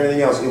Pacific and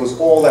everything else. It was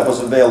all that was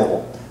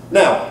available.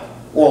 Now,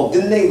 well,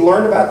 didn't they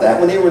learn about that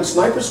when they were in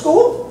sniper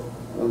school?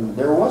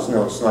 There was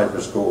no sniper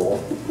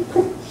school.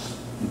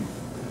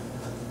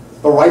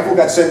 The rifle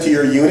got sent to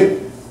your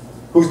unit.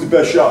 Who's the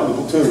best shot in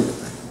the platoon?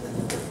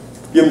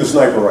 Give him the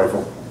sniper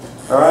rifle.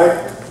 All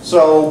right?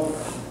 So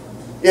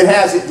it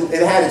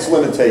had its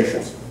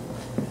limitations.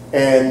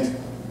 And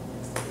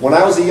when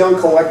I was a young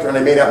collector and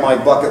I made out my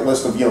bucket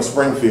list of,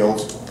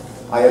 Springfields,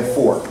 I had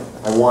 4.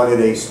 I wanted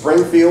a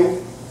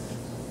Springfield,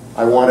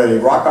 I wanted a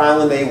Rock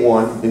Island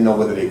A1, didn't know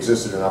whether they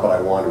existed or not, but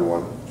I wanted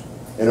one.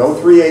 An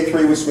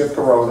 03A3 with Smith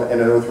Corona and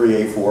an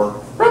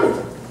 03A4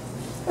 Remington.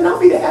 And I'll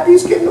be the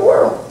happiest kid in the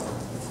world.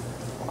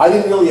 I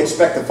didn't really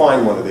expect to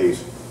find one of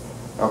these,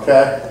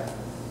 okay?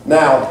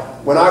 Now,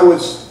 when I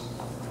was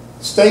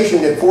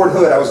stationed at Fort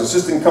Hood, I was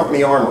assistant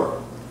company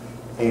armorer.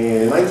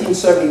 And in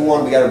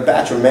 1971, we got a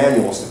batch of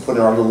manuals to put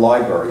in our little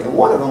library, and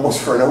one of them was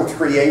for an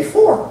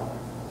 03A4.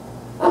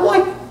 I'm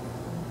like,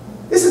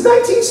 this is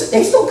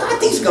they still got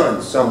these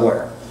guns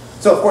somewhere.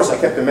 So, of course, I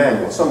kept the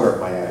manual somewhere in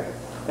my attic.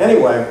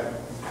 Anyway,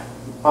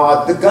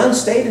 the gun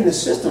stayed in the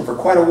system for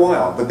quite a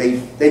while, but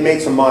they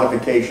made some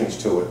modifications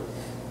to it.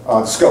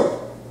 The scope.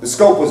 The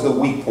scope was the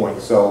weak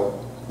point, so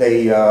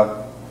they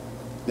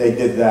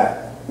did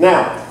that.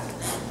 Now,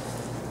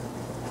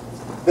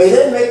 They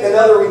then make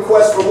another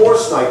request for more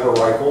sniper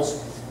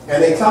rifles,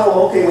 and they tell them,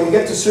 okay, when you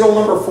get to serial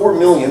number 4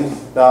 million,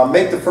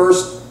 make the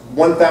first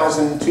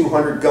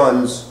 1,200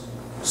 guns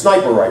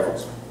sniper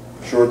rifles.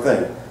 Sure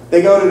thing.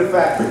 They go to the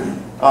factory.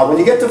 When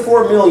you get to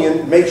 4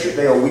 million, make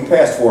sure, we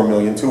passed 4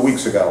 million 2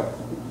 weeks ago.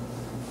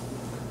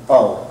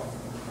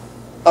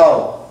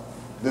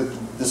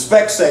 The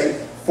specs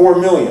say 4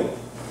 million.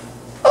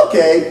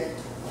 Okay,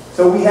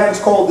 so we have, it's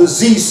called the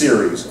Z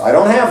series. I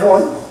don't have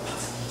one,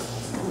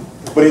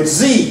 but it's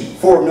Z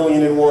 4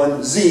 million in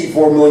 1, Z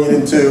 4 million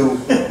in 2.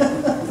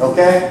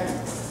 Okay?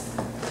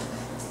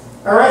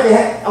 All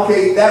right,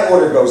 okay, that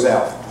order goes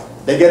out.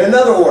 They get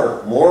another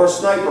order, more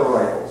sniper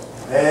rifles.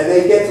 And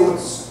they get to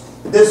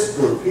this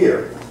group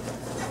here.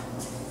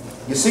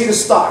 You see the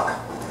stock.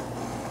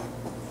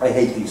 I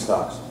hate these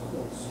stocks.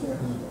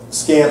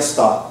 Scant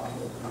stock.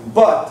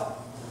 But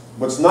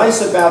what's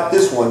nice about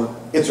this one,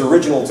 it's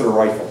original to the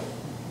rifle.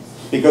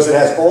 Because it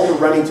has all the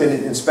Remington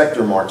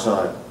inspector marks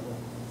on it.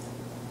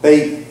 But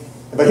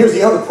here's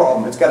the other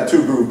problem. It's got a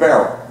 2-groove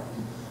barrel.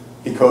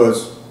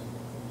 Because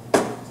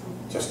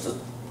just to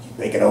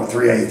make an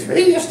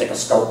 03A3, you stick a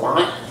scope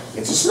on it.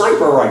 It's a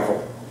sniper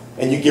rifle.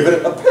 And you give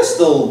it a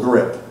pistol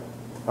grip.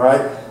 All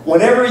right?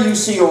 Whenever you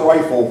see a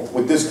rifle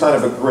with this kind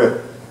of a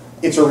grip,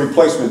 it's a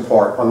replacement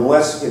part,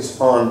 unless it's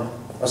on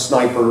a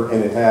sniper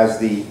and it has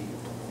the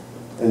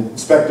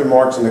inspector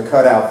marks and the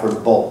cutout for the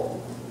bolt.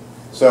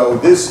 So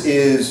this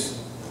is,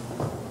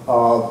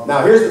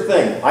 now here's the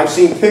thing. I've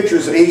seen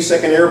pictures of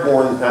 82nd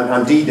Airborne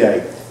on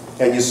D-Day,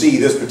 and you see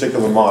this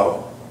particular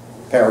model.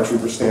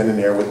 Paratrooper standing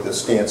there with the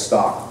scant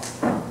stock.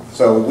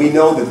 So we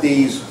know that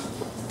these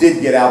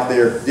did get out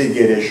there, did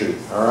get issued,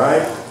 all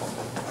right?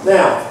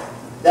 Now,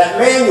 that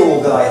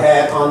manual that I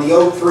had on the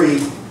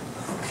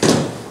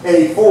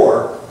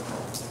 03A4,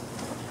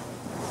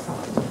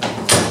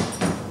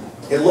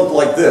 it looked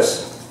like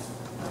this,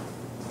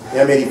 the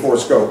M84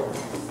 scope.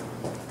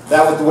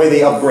 That was the way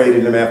they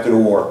upgraded them after the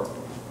war.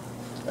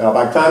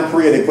 By the time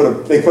Korea, they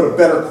put a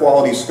better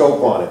quality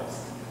scope on it.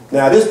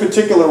 Now, this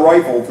particular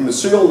rifle, from the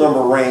serial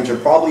number range,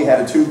 it probably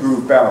had a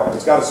 2-groove barrel.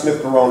 It's got a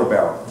Smith Corona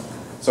barrel.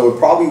 So it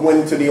probably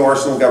went into the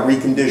arsenal, got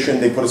reconditioned,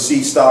 they put a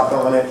C stock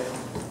on it,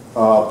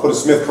 put a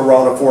Smith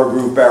Corona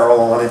 4-groove barrel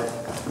on it.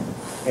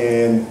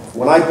 And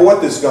when I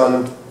bought this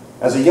gun,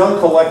 as a young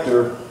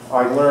collector,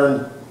 I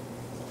learned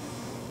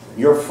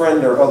your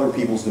friend are other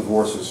people's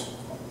divorces.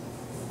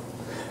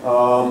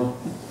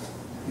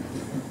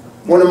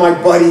 One of my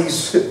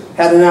buddies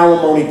had an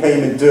alimony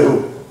payment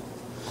due,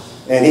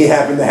 and he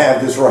happened to have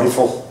this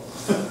rifle.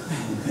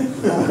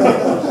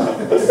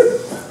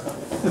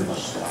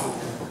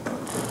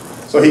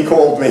 So he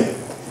called me.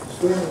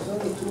 Stan, is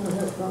that a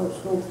 2.5 pound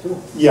scope too?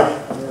 Yeah.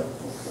 Yeah.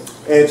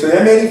 And it's an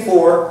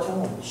M84.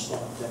 Tell him to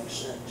stop that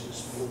sex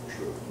is full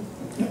true.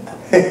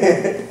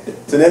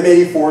 It's an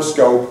M84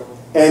 scope.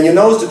 And you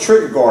notice the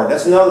trigger guard.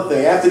 That's another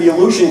thing. After the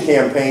Aleutian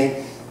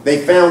campaign,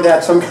 they found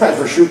out some guys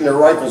were shooting their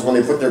rifles when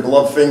they put their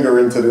gloved finger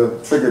into the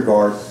trigger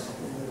guard.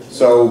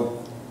 So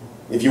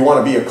if you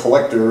want to be a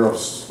collector of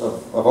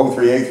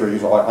 03A3s,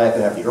 well, I have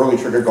to have the early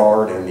trigger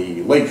guard and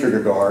the late trigger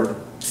guard.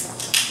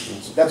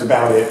 That's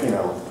about it, you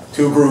know.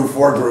 2-groove,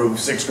 4-groove,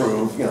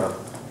 6-groove, you know.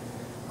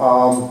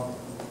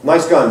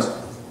 Nice guns.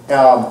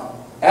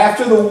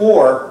 After the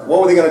war,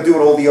 what were they going to do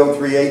with all the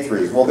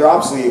 03A3s? Well, they're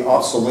obviously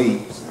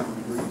obsolete.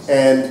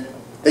 And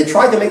they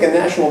tried to make a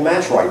national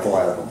match rifle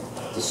out of them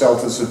to sell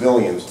to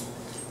civilians.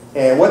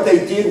 And what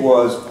they did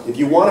was, if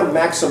you want to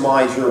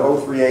maximize your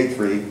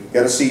 03A3,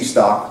 get a C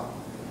stock,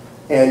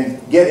 and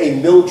get a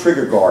mill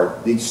trigger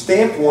guard. The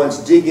stamped ones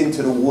dig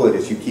into the wood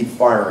as you keep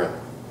firing,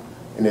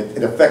 and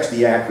it affects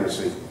the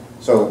accuracy.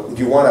 So if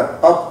you want to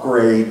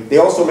upgrade, they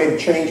also made a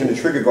change in the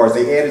trigger guards.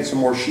 They added some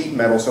more sheet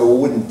metal so it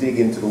wouldn't dig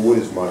into the wood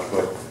as much.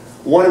 But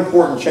one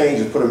important change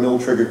is put a mill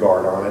trigger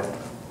guard on it.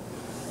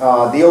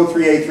 The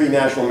 03A3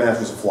 national match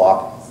was a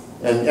flop,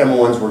 and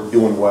M1s were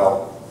doing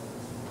well.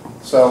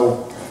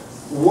 So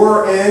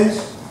war ends,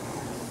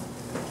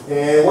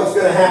 and what's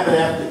going to happen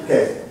after?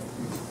 Okay.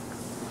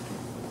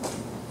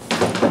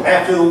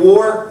 After the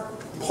war,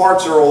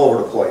 parts are all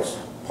over the place.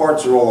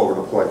 Parts are all over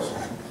the place.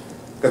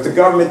 Because the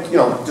government, you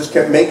know, just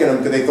kept making them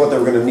because they thought they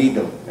were going to need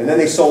them. And then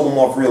they sold them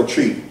off real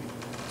cheap.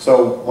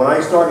 So when I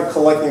started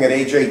collecting at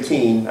age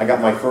 18, I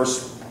got my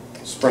first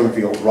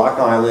Springfield, Rock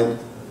Island.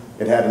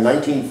 It had a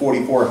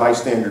 1944 high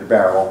standard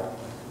barrel.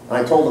 And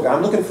I told the guy,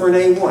 I'm looking for an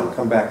A1,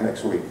 come back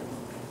next week.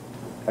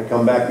 I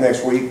come back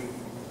next week,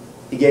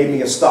 he gave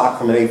me a stock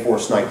from an A4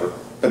 sniper.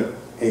 But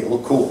hey, it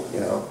looked cool, you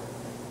know.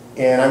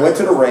 And I went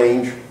to the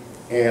range,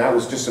 and I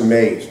was just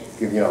amazed.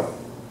 You know,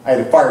 I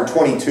had fired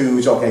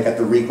 22s, okay, I got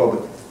the recoil,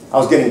 but I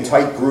was getting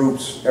tight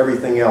groups,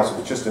 everything else. It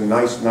was just a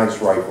nice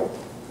rifle.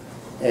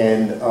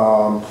 And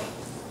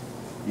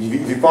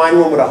if you find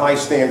one with a high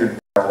standard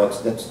barrel,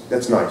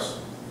 that's nice.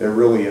 They're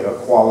really a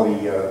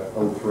quality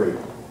 03.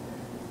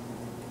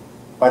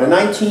 By the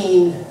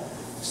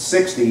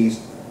 1960s,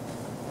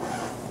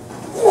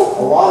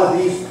 a lot of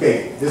these,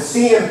 okay, the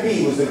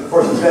CMP was, of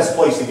course, the best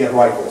place to get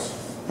rifles,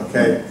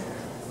 okay?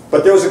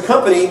 But there was a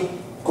company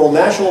called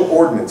National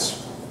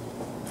Ordnance,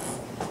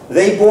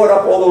 They bought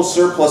up all those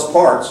surplus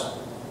parts,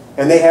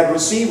 and they had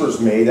receivers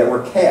made that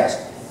were cast.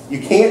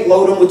 You can't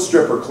load them with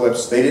stripper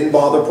clips. They didn't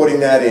bother putting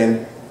that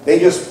in. They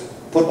just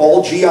put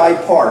all GI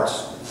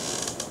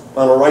parts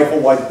on a rifle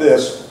like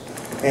this.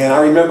 And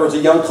I remember as a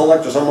young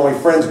collector, some of my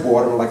friends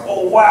bought them, like,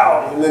 oh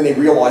wow! And then they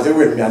realized they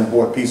wouldn't have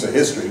bought a piece of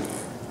history.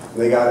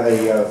 They got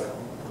a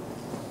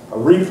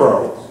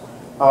repro.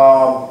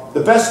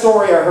 The best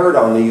story I heard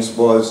on these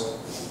was,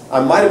 I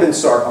might have been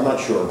Sark, I'm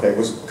not sure, okay, it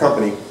was a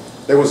company.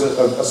 There was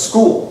a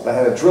school that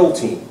had a drill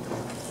team,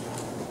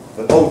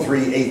 the 03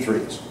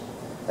 A3s,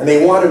 and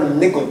they wanted them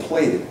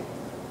nickel-plated.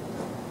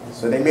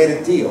 So they made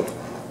a deal.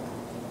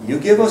 You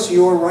give us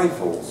your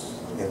rifles,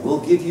 and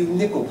we'll give you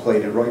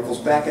nickel-plated rifles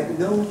back at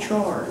no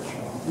charge.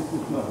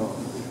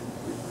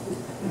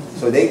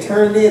 So they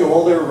turned in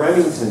all their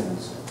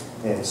Remingtons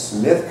and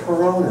Smith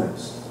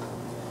Coronas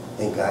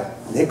and got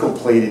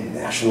nickel-plated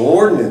National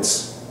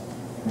Ordnance.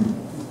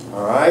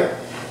 All right?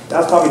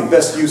 That's probably the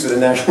best use of the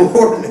National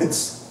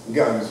Ordnance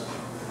guns.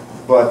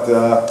 But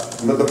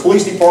the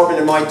police department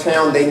in my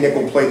town, they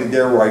nickel-plated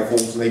their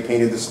rifles, and they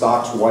painted the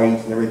stocks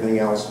white and everything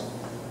else.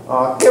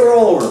 They were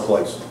all over the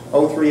place.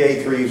 03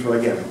 A3s were,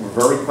 again, were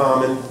very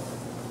common.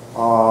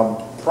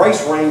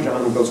 Price range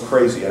on them goes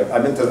crazy.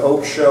 I've been to the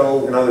Oak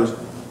Show and others.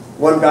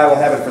 One guy will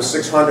have it for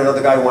 $600,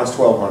 another guy wants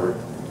 $1,200.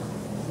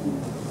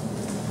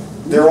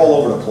 They're all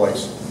over the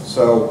place.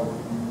 So,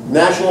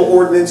 National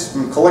Ordnance,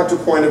 from a collector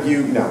point of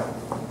view, no.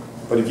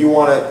 But if you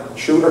want to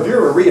shoot, or if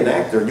you're a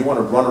reenactor, you want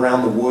to run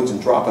around the woods and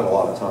drop it a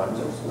lot of times,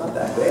 it's not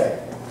that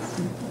bad.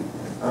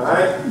 All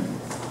right?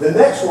 The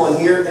next one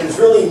here, and it's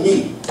really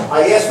neat.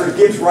 I asked for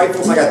Gibbs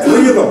rifles. I got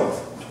 3 of them.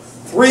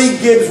 3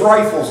 Gibbs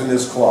rifles in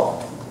this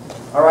club.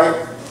 All right?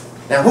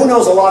 Now, who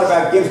knows a lot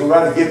about Gibbs? We'd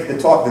rather Gibbs to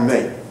talk than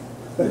me.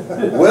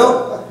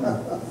 Will?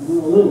 A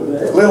little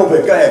bit. A little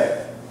bit. Go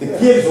ahead. The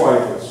Gibbs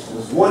rifles.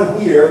 There's one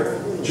here.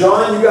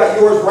 John, you got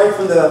yours right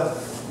from the...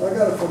 I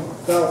got it from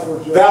Val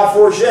Forget. Val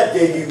Forget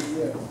gave you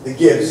the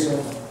Gibbs.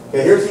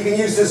 Okay, here's, you can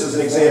use this as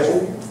an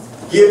example.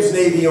 Gibbs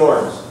Navy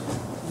Arms.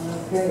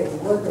 Okay,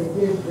 what they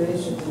did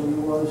basically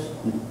was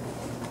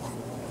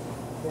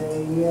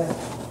they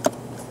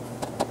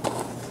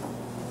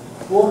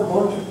bought a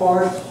bunch of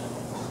parts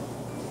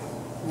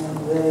and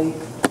they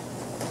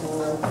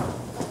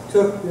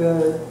took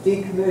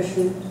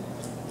decommissioned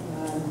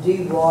and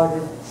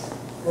dewadded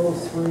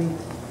 03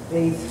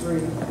 A3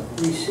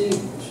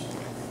 receivers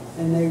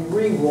and they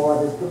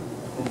rewadded them.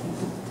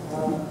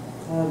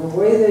 The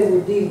way they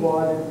were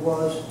dewadded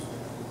was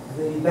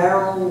the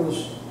barrel was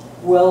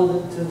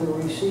welded to the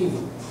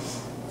receiver,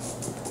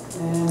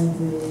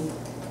 and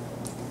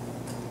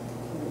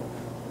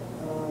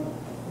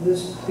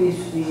this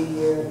piece,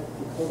 the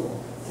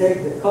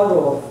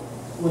cutoff,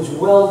 was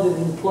welded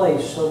in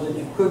place so that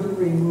you couldn't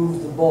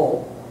remove the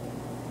bolt.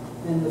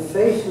 And the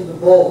face of the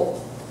bolt,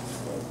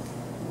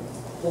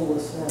 pull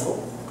this out.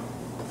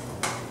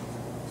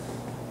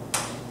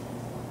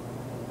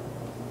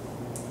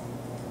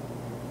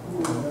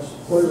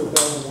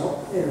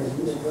 There it is.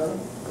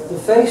 The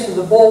face of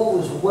the bolt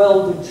was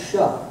welded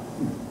shut,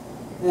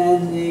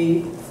 and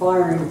the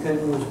firing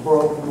pin was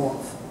broken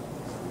off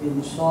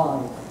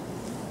inside,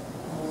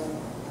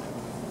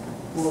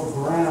 or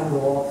ground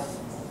off,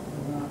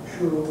 I'm not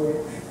sure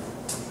which,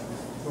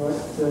 but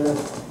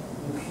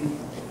if you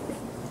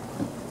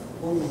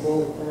pull the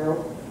bolt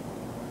out,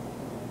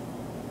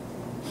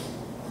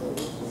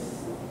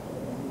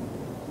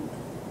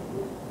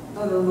 I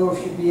don't know if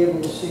you'll be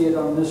able to see it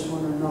on this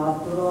one or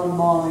not, but on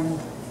mine,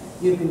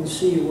 you can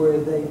see where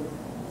they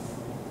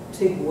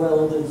TIG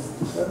welded.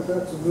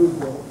 That's a new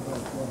bolt.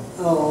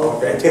 Oh,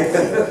 Okay.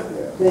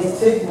 they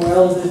TIG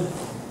welded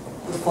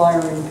the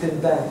firing pin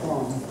back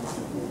on.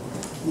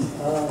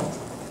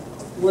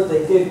 What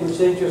they did was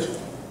they just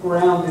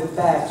ground it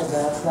back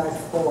about that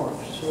far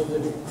so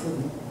that it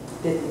couldn't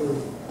hit the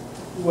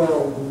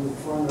weld in the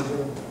front of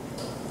the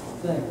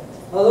thing.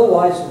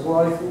 Otherwise, the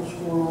rifles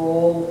were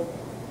all,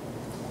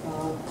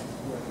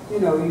 you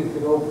know, you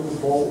could open the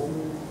bolt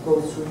and go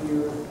through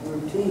your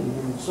routine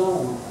and so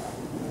on.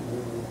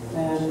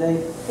 And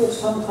they put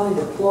some kind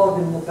of plug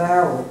in the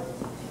barrel.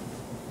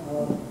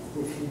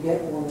 If you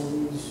get one of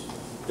these.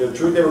 They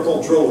were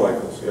called drill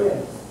rifles,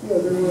 yeah. Yeah,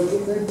 they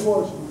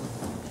bought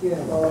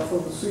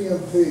from the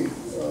CMP,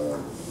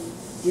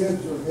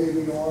 Gibbs or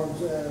Navy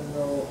Arms and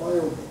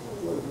Ohio,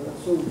 what is that,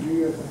 SOG,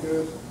 I think it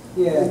is.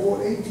 Yeah. They bought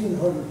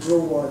 1,800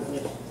 drill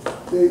rifles.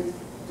 The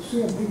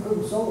CMP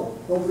couldn't sell them.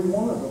 Nobody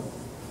wanted them.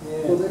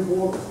 Yeah. So they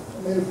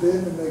made a bid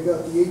and they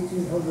got the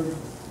 1,800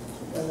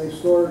 and they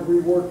started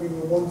reworking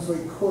the ones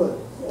they could.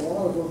 A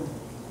lot of them.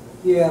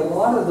 Yeah, a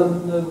lot of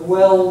them, the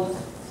weld,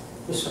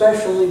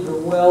 especially the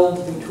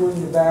weld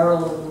between the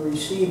barrel and the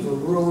receiver,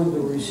 ruined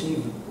the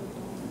receiver.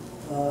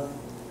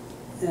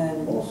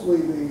 And Mostly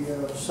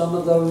the some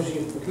of those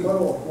you could.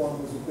 cutoff one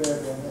was a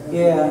bad one.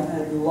 Yeah,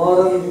 and a lot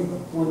of them,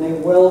 when they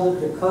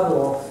welded the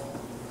cutoff,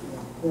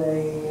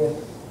 they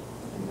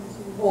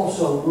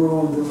also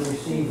ruined the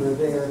receiver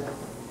there.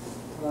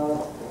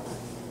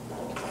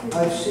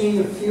 I've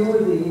seen a few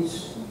of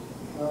these,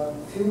 a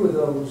few of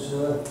those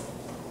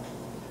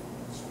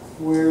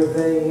where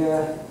they,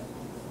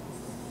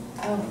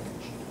 come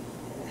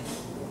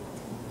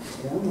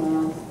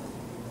on.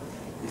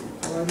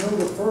 I know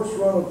the first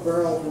run of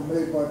barrels were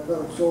made by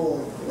Pederson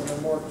and the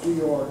Mark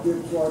GR,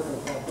 Gibbs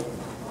Rifle Company.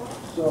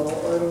 So I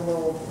don't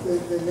know,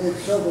 they made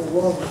several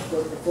runs,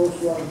 but the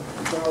first run of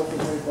barrels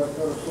were made by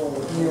Pederson.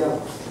 Yeah.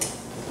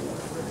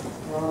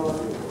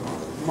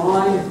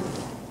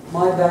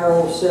 My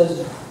barrel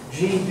says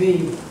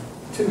GB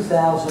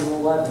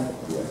 2011.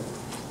 Yeah.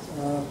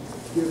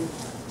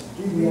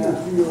 Yeah.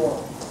 GR.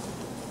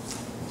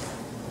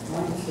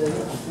 Mine says, I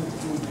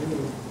think GB,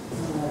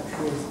 I'm not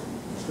sure.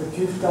 But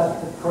you've got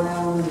the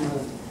crown and the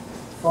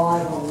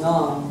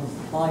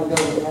 509. Mine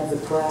doesn't have the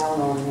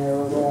crown on there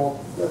at all.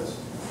 That's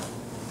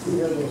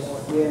the other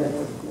one. Yeah.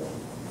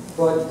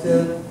 But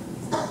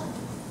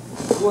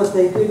what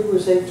they did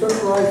was they took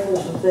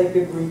rifles that they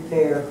could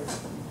repair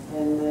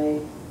and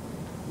they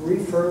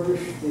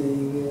refurbished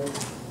the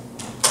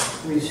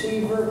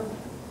receiver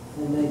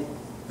and they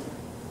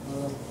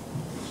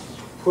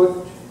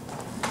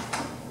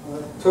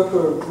took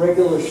a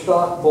regular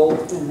stock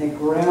bolt and they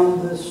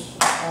ground this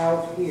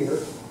out here,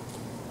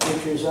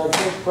 which is I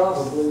think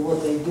probably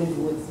what they did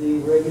with the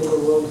regular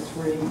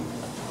 03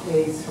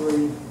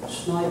 A3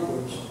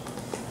 snipers.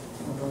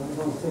 I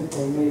don't think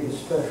they made a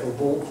special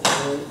bolt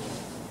for it.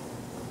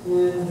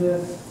 And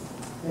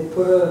they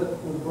put a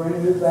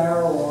brand new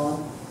barrel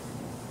on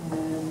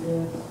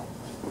and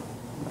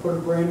put a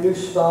brand new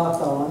stock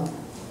on.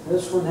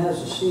 This one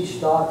has a C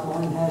stock,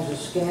 mine has a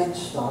scant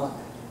stock.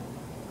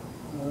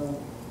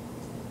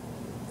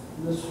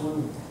 This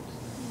one,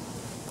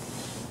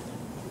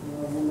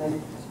 when they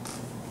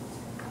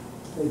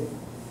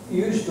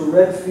used the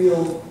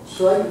Redfield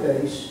sight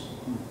base,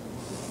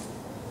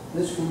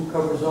 this one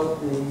covers up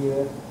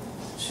the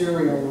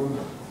serial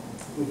number,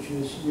 which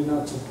is, you're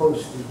not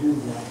supposed to do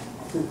that.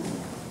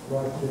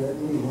 But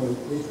anyway,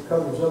 it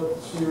covers up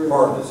the serial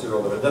Part number. of the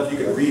serial number, enough you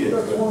can read it.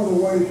 That's one of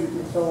the ways you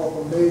can tell if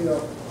a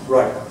made-up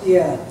Right.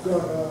 Yeah,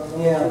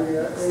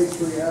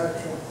 A3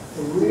 action.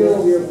 the You'll be real,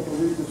 able to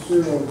read the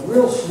serial. the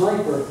real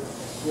sniper,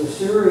 the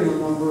serial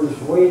number is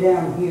way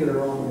down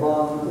here on the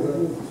bottom of the,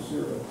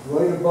 Serial.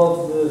 right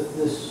above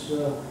this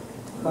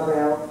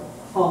cutout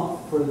hump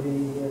for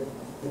the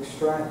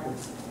extractor.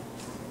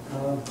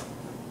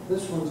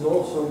 This one's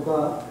also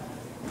got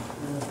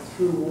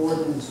through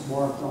ordnance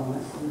marked on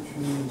it, which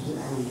means it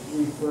was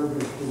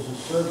refurbished as a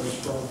service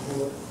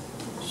rifle at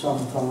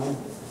some time.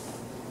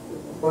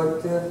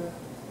 But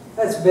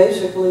that's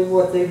basically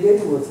what they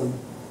did with them.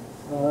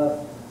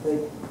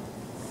 They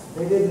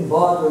didn't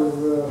bother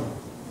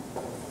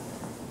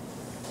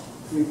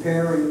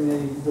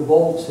repairing the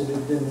bolts that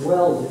had been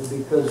welded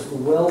because the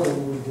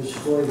welding would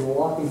destroy the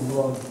locking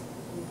lug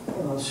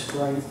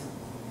strength.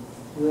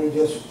 They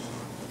just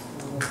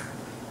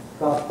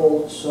got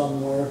bolts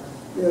somewhere.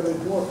 Yeah, they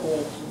bought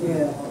bolts.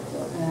 Yeah,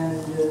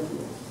 and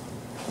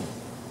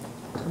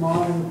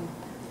mine,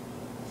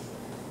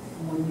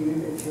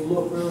 if you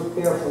look real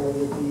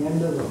carefully at the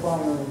end of the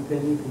firing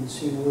pin, you can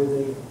see where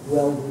they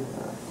welded.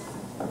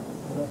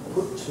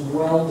 Put some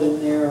weld in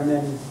there and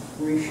then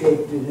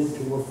reshaped it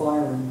into a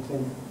firing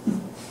pin.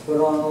 But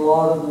on a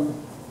lot of them,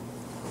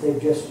 they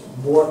just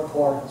bought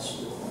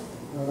parts.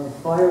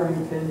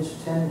 Firing pins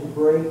tend to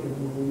break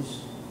in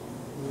these,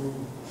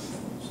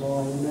 so I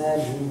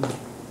imagine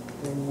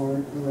they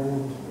weren't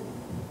around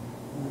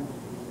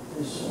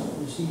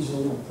as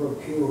easily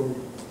procured.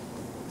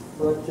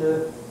 But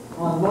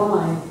on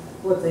mine,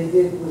 what they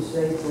did was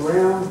they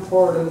ground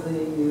part of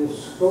the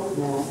scope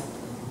mount,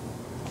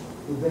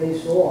 the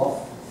base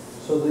off,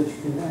 so that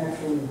you can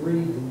actually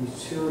read the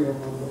serial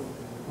number.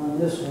 On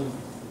this one,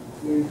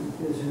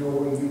 there's no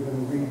way you're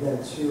going to read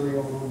that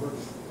serial number.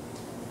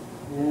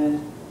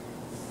 And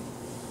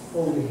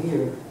over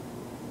here,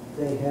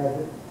 they have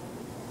it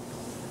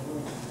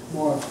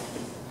marked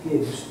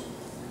Gibbs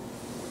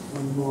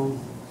on mine.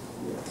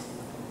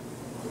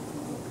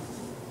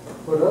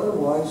 But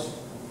otherwise,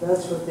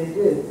 that's what they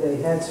did. They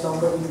had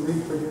somebody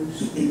reproduce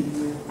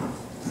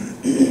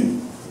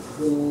the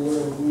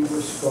little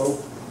Weaver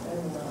scope,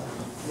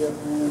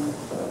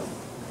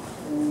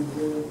 and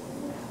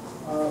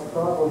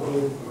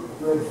probably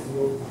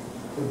Redfield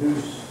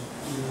produced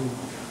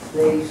the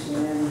base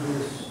and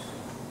this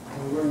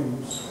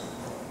rings.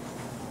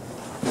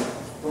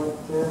 But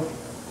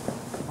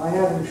I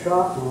haven't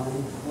shot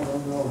mine. I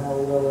don't know how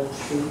well it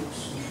shoots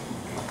and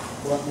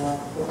whatnot,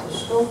 but the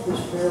scope is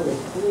fairly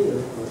clear.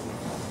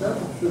 That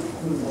one should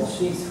You can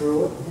see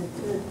through it.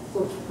 It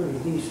looks pretty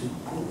decent.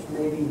 It's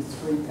maybe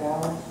 3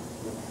 pounds,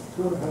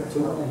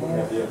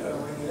 2.5. Yeah.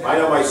 I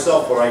know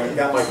myself when I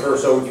got my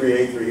first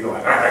 03A3, you know,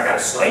 I got a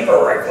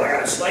sniper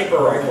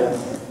rifle.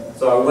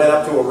 So I went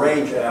up to a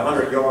range at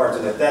 100 yards,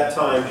 and at that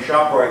time,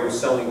 ShopRite was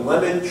selling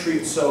lemon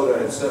treat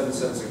soda at 7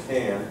 cents a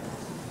can.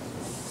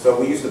 So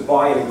we used to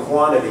buy it in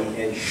quantity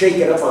and shake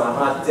it up on a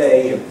hot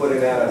day and put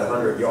it out at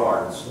 100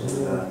 yards.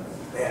 And, man,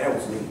 that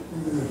was neat.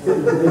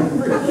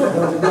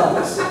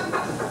 Nuts.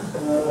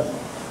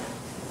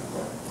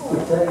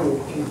 I'll tell you,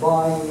 if you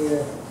buy,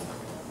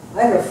 I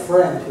had a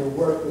friend who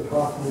worked at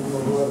Hoffman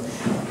LaRoche,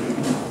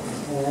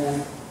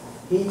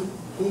 he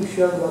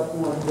showed up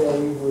one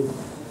day with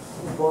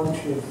a bunch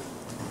of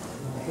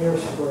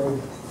hairspray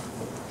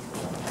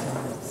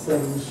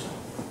things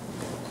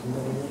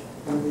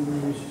that we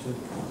used to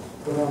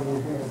put on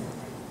your hair.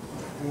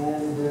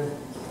 And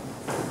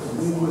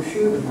we were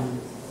shooting them.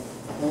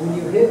 And when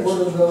you hit one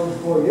of those,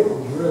 boy, it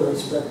was really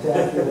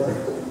spectacular.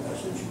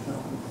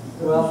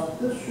 Well,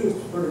 This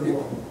shoots pretty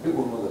well.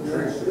 People with the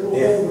trees. It'll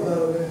hold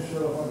about an inch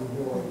at 100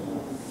 yards.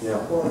 Yeah.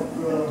 But I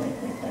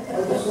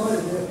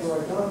decided after I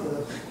got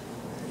this,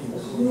 I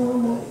said, you know, I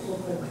want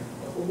something a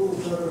little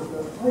better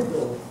than I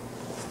built.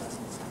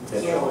 Yeah, So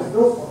show I 'em.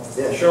 built one.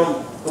 Yeah, show them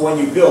the one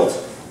you built.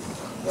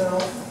 Now, I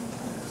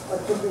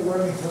took it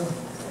Remington,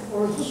 or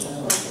is this, I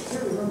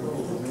can't remember, it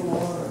was the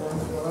one or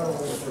Remington, I don't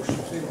know if it's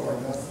something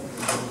like that.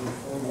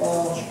 I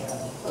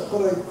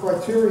put a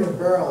Criterion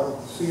barrel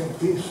that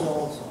CMP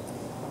sells.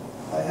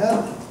 I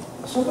had,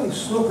 somebody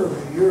snookered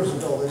me years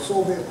ago, they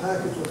sold me a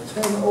package of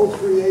 10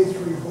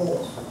 03A3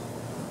 bolts.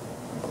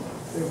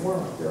 They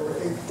weren't, they were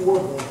A4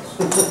 bolts.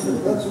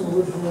 That's an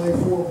original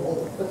A4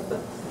 bolt.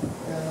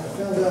 And I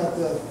found out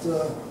that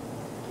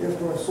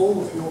after I sold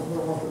the field,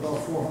 they're worth about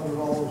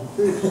 $400 a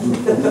piece.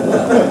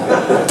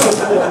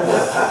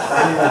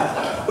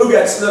 Who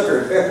got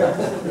snookered?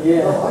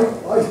 yeah.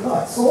 I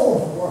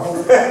sold them for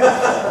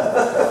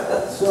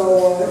 $100. So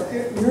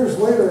years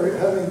later,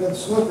 having been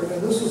snookered,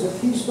 and this is a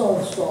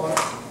Keystone stock,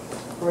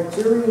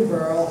 Criterion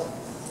barrel,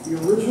 the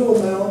original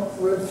mount,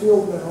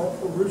 Redfield mount,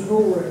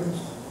 original rings,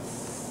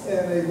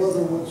 and a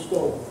leatherwood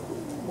scope,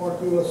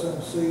 marked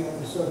USMC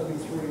and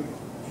 73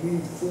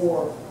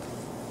 G4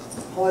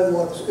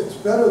 Hilux. It's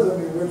better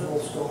than the original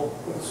scope,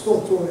 but it's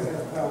still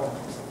 2.5 power.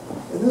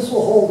 And this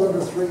will hold under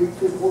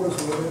 3/4 of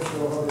an inch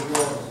or 100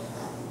 yards.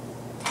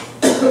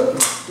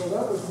 So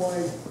that was my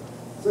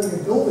thing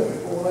in building it.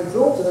 But when I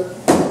built it,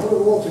 I put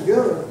it all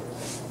together, I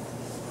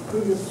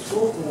couldn't get the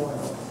scope to line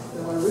up.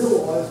 And I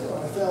realized, and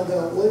I found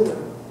out later,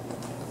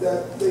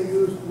 that they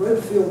used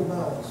Redfield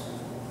mounts.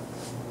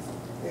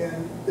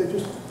 And there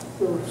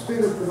were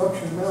standard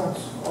production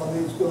mounts on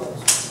these guns.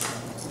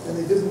 And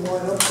they didn't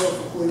line up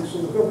perfectly,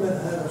 so the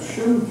government had a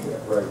shim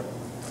kit Right.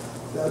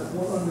 that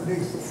went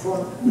underneath the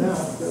front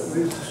mount that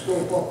raised the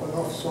scope up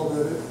enough so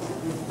that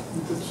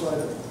you could sight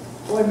it.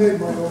 So I made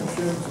my own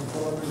shims and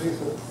put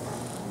underneath it.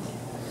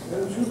 And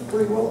it shoots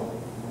pretty well.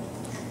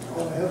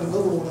 And I have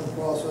another one in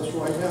process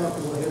right now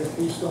because I had a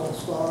Keystone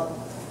stock.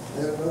 I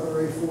had another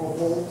A4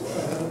 bolt.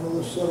 I had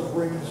another set of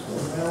rings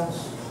and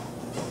mounts.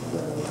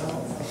 Then a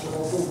mount. I said,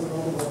 I'll build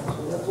another one.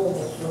 So that's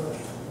almost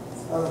finished.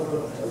 Out of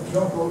a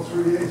junk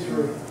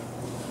 03A3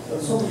 that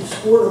somebody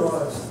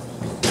sporterized.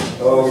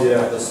 Oh,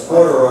 yeah, the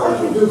sporter I on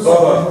can do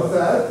something with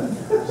that.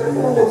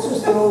 Well, it's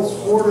just an old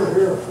sporter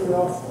here, you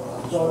know.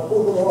 So I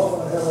pulled it off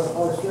and I had a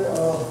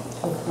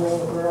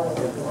roll barrel.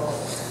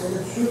 When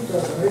it shoots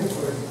at an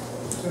 8-3,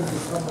 it's going to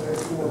become an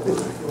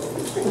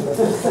 8-4.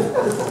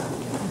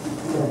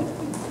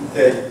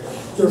 Okay.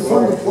 They're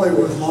fun to play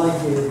with my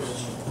gears.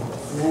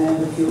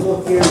 And if you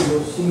look here,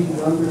 you'll see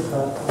the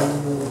undercut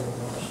on the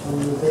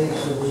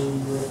base of the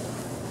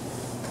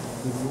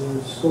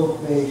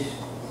scope base.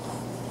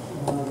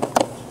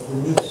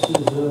 And this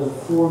is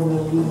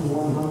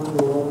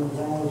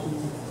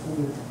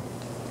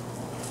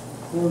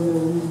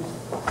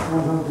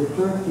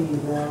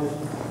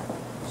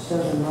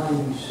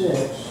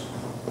 4,113,796.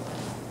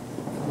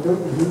 I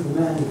don't know who the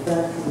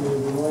manufacturer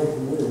of the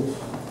rifle is,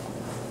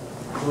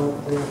 but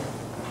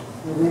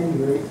at any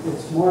rate,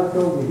 it's marked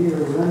over here,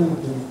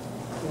 Remington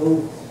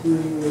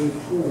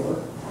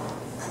 0384,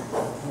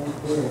 right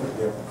there.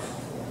 Yep.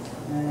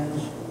 And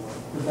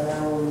the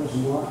barrel is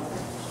marked,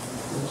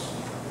 it's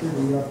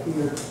pretty up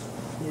here.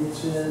 It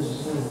says,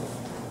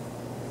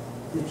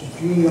 it's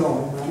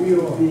GO. not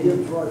Geo, B.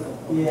 Gibbs rifle.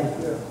 Yeah,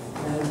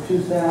 and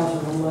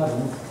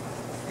 2011.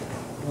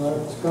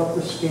 It's got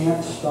the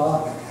scant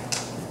stock.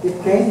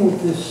 It came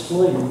with this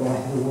sling,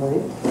 by the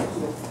way.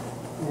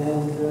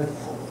 And the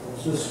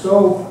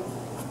scope,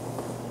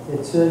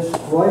 it says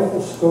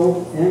rifle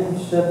scope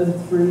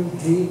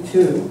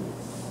M73G2.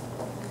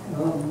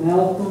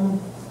 Malcolm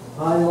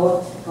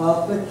Hilux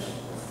Optics,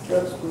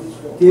 That's good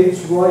scope.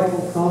 Gibbs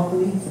Rifle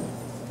Company.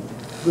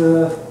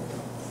 The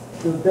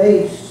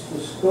base, the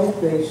scope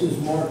base is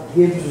marked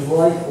Gibbs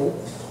Rifle.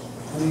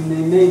 I mean,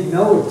 they made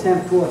no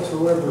attempt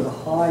whatsoever to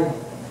hide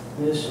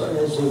this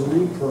as a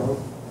repro.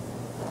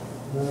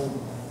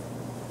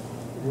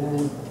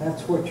 And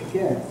that's what you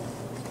get.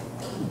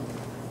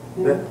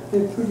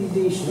 They're pretty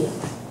decent.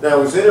 Now,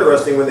 it was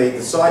interesting when they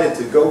decided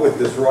to go with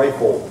this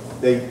rifle.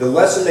 The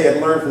lesson they had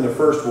learned from the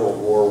First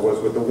World War was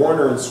with the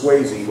Warner and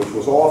Swazy, which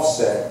was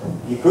offset.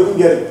 You couldn't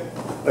get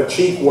a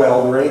cheap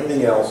weld or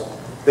anything else.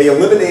 They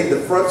eliminated the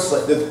front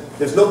sight.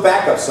 There's no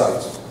backup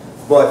sights,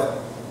 but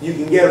you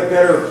can get a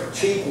better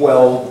cheap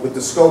weld with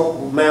the scope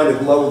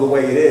mounted low the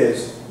way it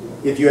is.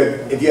 If you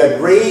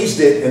had raised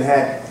it and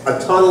had a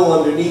tunnel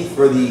underneath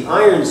for the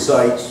iron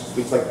sights,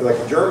 which like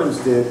the Germans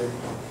did,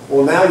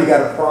 well, now you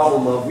got a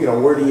problem of, you know,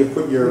 where do you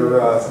put your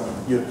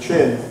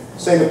chin?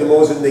 Same with the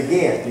Mosin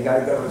Nagant. You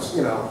got to,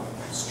 you know,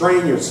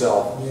 strain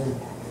yourself. Yeah.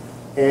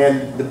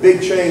 And the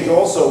big change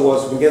also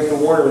was against the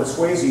Warner and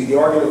Swazy, the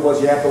argument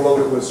was you have to load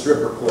it with a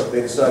stripper clip.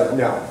 They decided,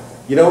 no,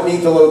 you don't need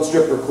to load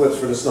stripper clips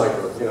for the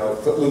sniper. You know,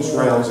 put loose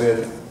rounds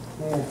in,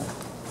 and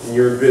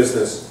you're in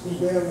business.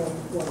 Dan,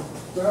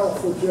 when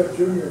Ralph Jeff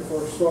Jr.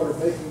 first started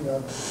making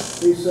them,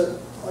 he said,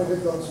 I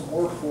had done some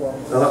work for him.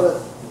 He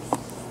said,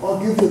 I'll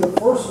give you the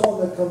first one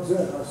that comes in.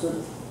 I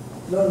said,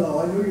 no,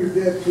 I knew your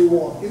dad too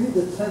long. Give me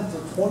the 10th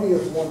or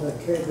 20th one that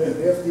came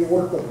in after you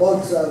worked the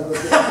bugs out of the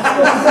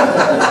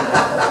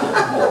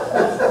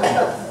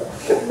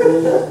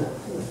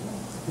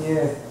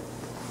Yeah.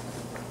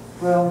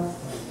 Well,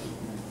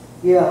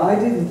 yeah, I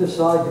didn't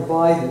decide to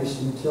buy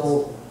this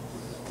until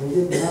they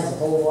didn't have a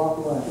whole lot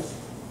left.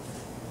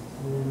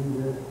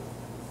 And I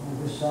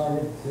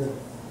decided to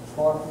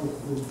part with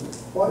the...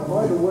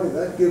 By the way,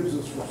 that gives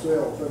us for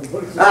sale, if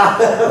anybody's...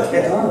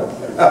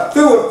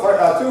 Two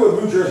of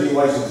New Jersey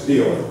licensed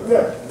dealer.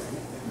 Yeah.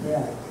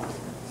 Yeah.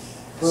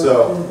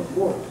 So,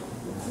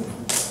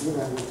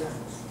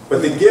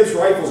 but the Gibbs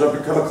rifles have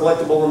become a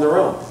collectible on their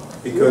own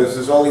because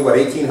there's only, what,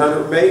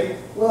 1,800 made?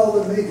 Well,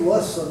 they made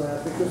less than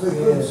that because they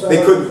couldn't sell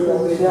They couldn't,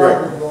 it.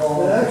 right.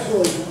 And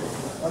actually,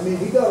 I mean,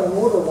 he got an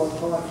order one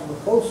time from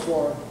the Coast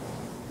Guard.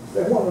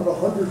 They wanted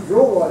 100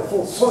 drill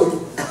rifles, so he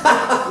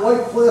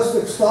white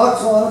plastic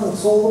stocks on them and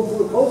sold them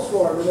to the Coast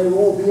Guard, and they were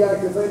all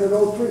deactivated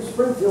 03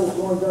 Springfield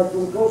going back to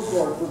the Coast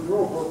Guard for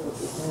drill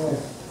purposes.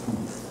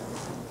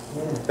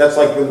 That's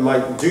like when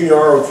my junior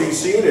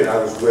ROTC unit I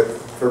was with,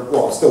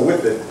 well, I'm still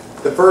with it,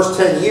 the first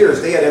 10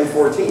 years they had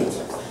M14s.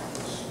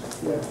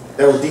 Yeah.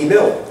 That were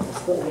demilled.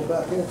 Pulled them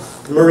back in.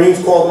 The Marines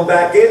called them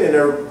back in and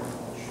they're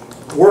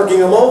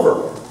working them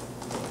over.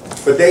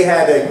 But they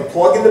had a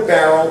plug in the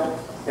barrel,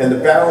 and the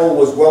barrel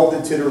was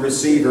welded to the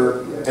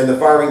receiver, and the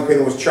firing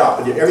pin was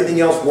chopped. And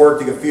everything else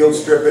worked. You could field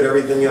strip it,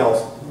 everything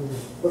else.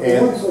 But the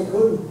ones they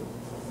couldn't,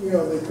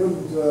 they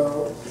couldn't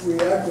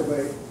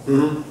reactivate,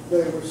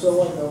 they were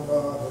selling them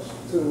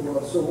to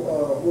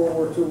World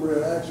War II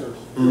reenactors.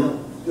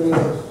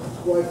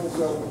 Rifles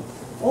that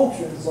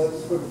functioned, but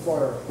couldn't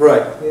fire.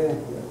 Right. Yeah.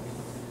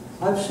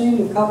 I've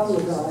seen a couple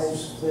of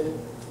guys that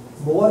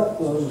bought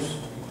those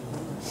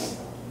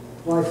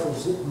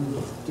rifles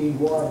in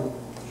DY,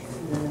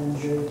 and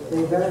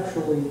they've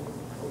actually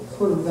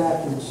put them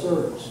back in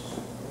service.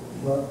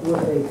 But what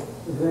they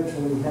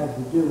eventually had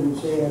to do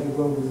is they had to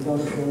go to the gun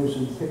shows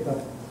and pick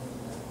up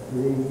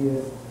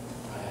the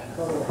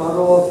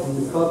cutoff and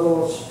the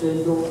cutoff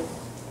spindle,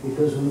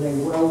 because when they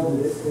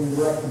welded it, they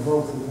wrecked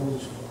both of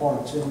those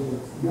parts in the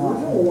The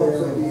original ones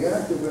they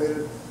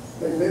deactivated,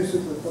 they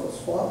basically put a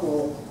spot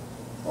weld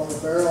on the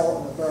barrel,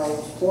 and the barrel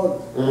was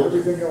plugged.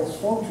 Everything else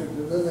functioned,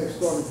 and then they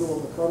started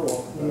doing the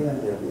cutoff.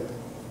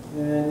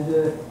 And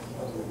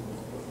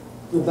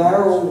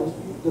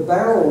the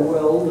barrel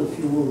weld, if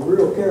you were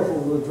real careful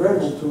with a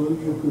Dremel tool,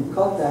 you could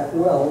cut that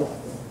weld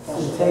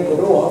and take it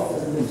off.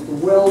 And if the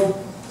weld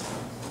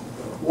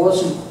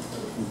wasn't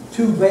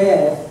too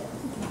bad,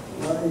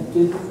 it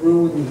didn't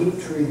ruin the heat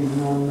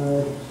treating on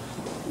the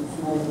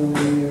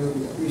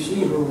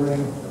receiver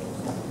ring.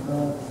 A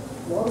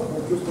lot of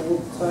them are just a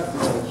little tack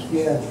welds.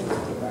 Yeah.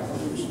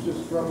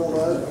 Just Dremel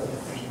that.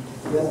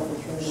 Yeah,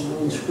 and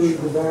unscrew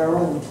the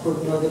barrel and put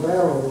another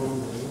barrel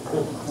on.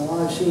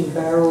 Now, I've seen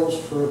barrels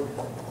for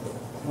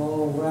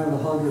around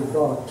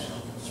 $100,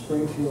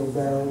 Springfield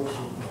barrels.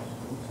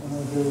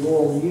 They're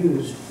all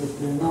used, but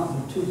they're not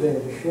in too bad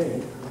a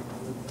shape.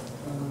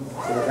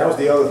 That was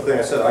the other thing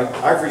I said.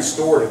 I've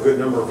restored a good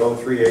number of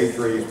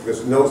 03A3s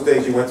because in those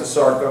days you went to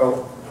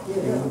Sarco.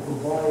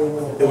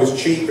 It was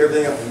cheap,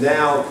 everything up.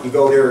 Now you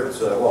go there, it's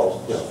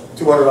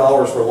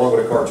 $200 for one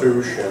with a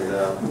cartouche. And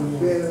in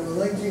the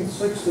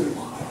 1960s,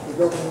 the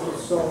government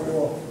was selling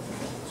off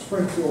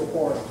Springfield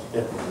parts.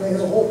 Yeah. And they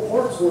had a whole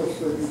parts list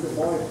that you could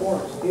buy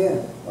parts.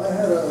 Yeah. I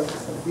had a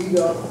beat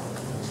up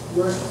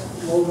brick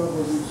low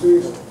number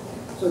receiver. It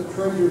said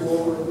trade your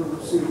low number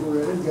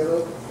receiver in and get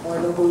a high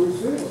number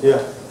receiver.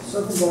 yeah.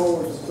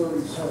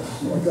 $7.30. So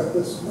I got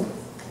this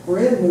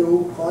brand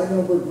new high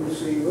numbered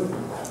receiver.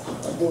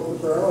 I bought the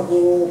barrel, I bought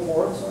all the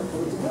parts, and I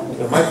put it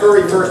together. My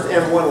very first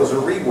M1 was a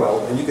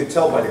re-weld, and you could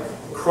tell by the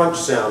crunch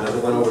sound as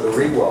it went over the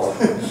re-weld.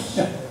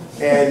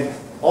 And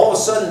all of a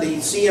sudden, the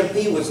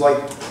CMP was like,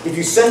 if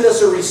you send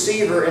us a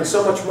receiver and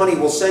so much money,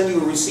 we'll send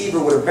you a receiver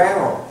with a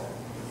barrel.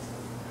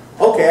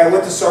 Okay, I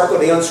went to Sarco,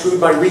 they unscrewed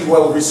my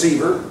re-weld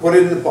receiver, put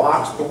it in the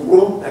box,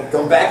 boom, I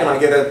come back and I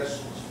get a,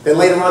 then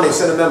later on they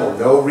sent a memo,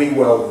 no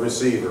re-weld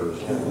receivers.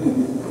 I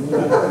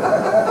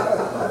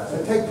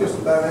take just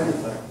about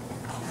anything.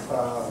 I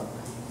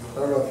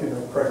don't know if you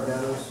know Craig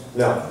Dennis.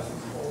 No.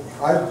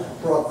 I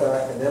brought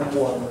back an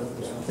M1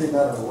 that came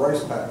out of a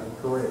rice pack in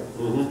Korea.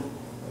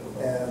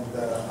 And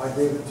I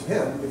gave it to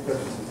him because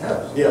it's in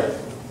house. Yeah.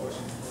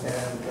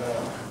 And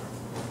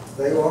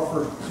they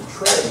offered to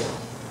trade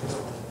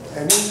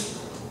any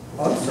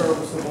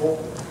unserviceable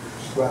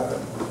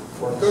weapon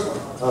for a good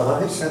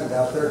one. He sent it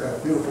out there, got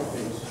a beautiful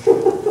piece.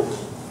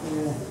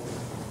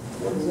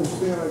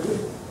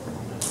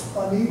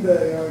 On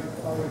eBay, I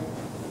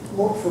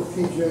looked for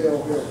PJ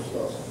O'Hare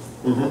stuff.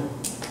 And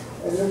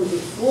there was a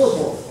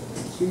scoreboard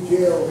PJ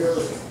O'Hare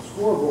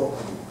scorebook,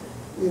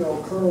 you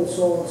know, Colonel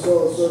so-and-so,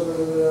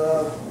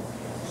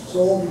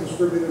 sold and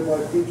distributed by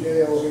PJ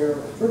O'Hare,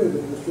 printed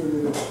and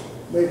distributed,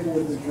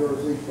 Maplewood, New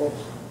Jersey,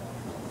 folks.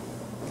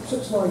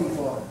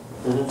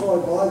 $6.95. So I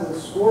buy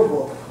this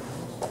scorebook.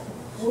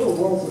 What a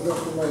wealth of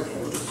information.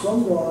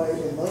 Some guy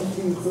in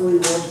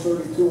 1931,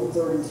 32, and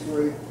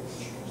 33,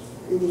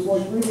 it was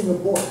like reading a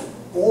book.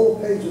 All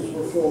the pages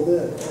were filled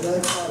in. And I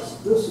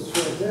asked, this is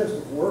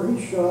fantastic. Where he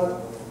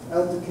shot,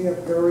 out to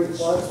Camp Perry,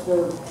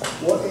 Plattsburgh,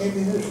 what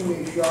ammunition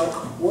he shot,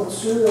 what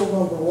serial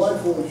number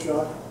rifle he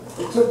shot,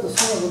 except the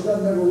son of a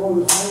gun never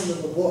wrote his name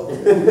in the book.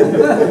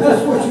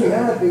 That's what he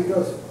had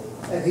because,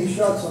 and he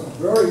shot some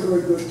very,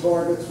 very good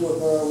targets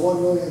with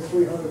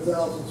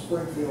 1,300,000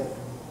 Springfield.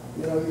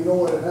 You know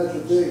what it had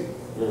to be.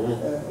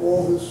 And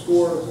all his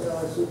scores, and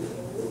I said,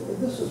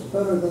 this is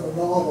better than a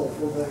novel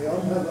for me.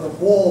 I'm having a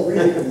ball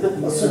reading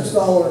a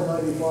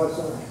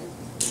 $6.95.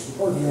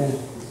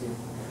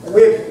 And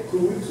We have 2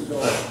 weeks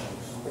ago.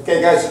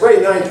 Okay, guys, it's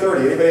already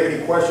 9:30. Anybody have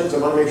any questions? I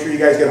want to make sure you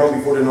guys get home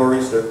before the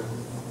nor'easter.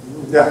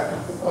 Yeah.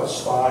 Oh,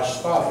 stop.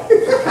 Wasn't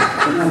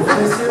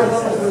there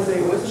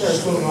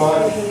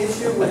an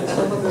issue with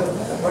some of the...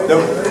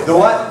 The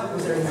what?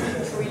 Was there a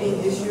heat treating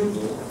issue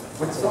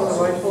with some of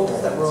the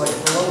rifles that were like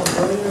below a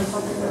million or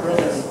something?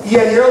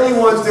 Yeah, the early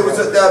ones, there was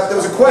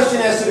a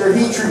question as to their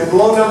heat treatment,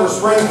 low number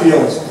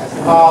Springfields.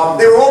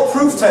 They were all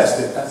proof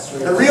tested.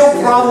 The real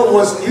problem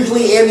was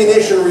usually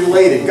ammunition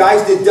related.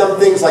 Guys did dumb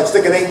things like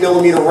stick an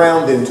 8mm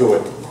round into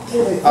it.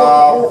 Yeah, they fought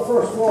the whole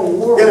First World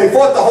War. Yeah, they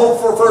fought the whole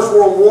First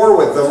World War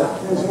with them.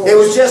 It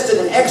was just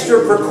an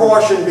extra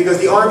precaution because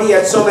the Army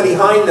had so many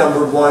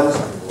high-numbered ones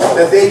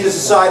that they just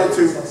decided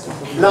to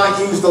not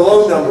use the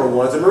low-numbered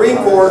ones. The Marine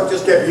Corps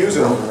just kept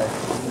using them.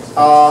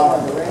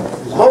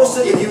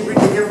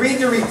 If you read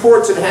the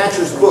reports in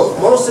Hatcher's book,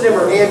 most of them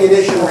are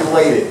ammunition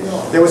related.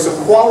 There was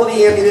some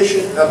quality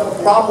ammunition,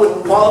 problem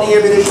with quality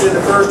ammunition in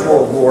the First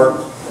World War,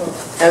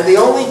 and the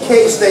only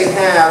case they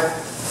have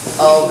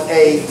of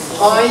a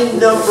high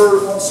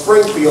number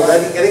Springfield, I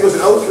think it was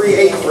an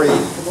 0383,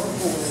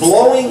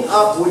 blowing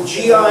up with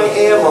GI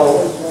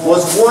ammo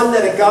was one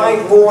that a guy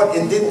bought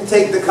and didn't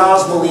take the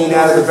cosmoline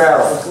out of the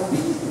barrel.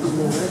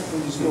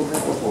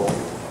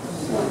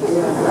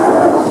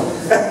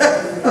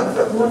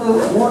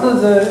 One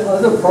of the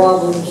other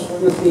problems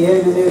with the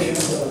ammunition,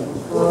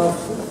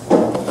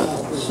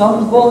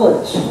 some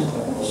bullets,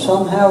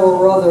 somehow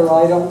or other,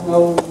 I don't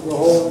know the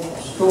whole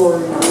story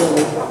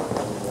really,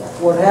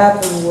 what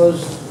happened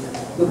was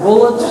the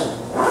bullets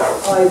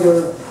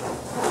either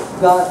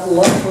got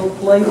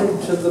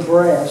electroplated to the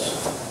brass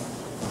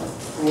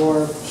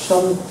or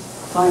some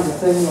kind of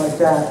thing like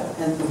that,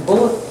 and the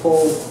bullet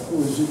pull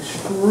was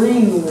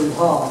extremely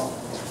high.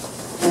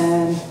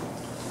 And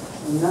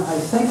I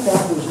think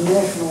that was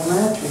national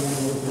matching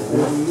that they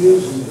were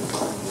using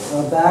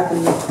back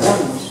in the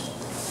 20s,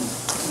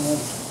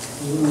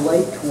 in the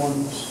late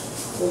 20s.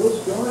 Well, this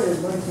guy in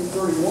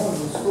 1931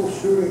 was still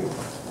shooting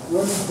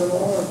Remington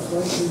Arms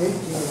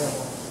 1918 ammo.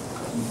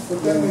 But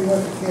then we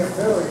went to Camp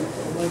Perry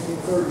in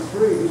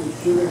 1933, he was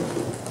shooting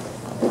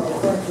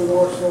Frankfurt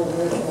Arsenal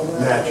National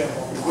Match.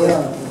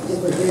 Yeah.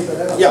 They gave it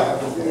out.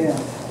 Yeah.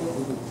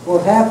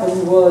 What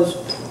happened was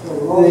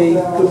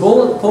the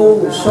bullet pull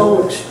was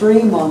so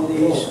extreme on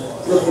these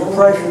that the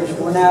pressures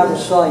went out of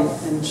sight,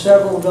 and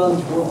several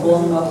guns were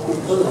blown up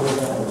because of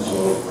that.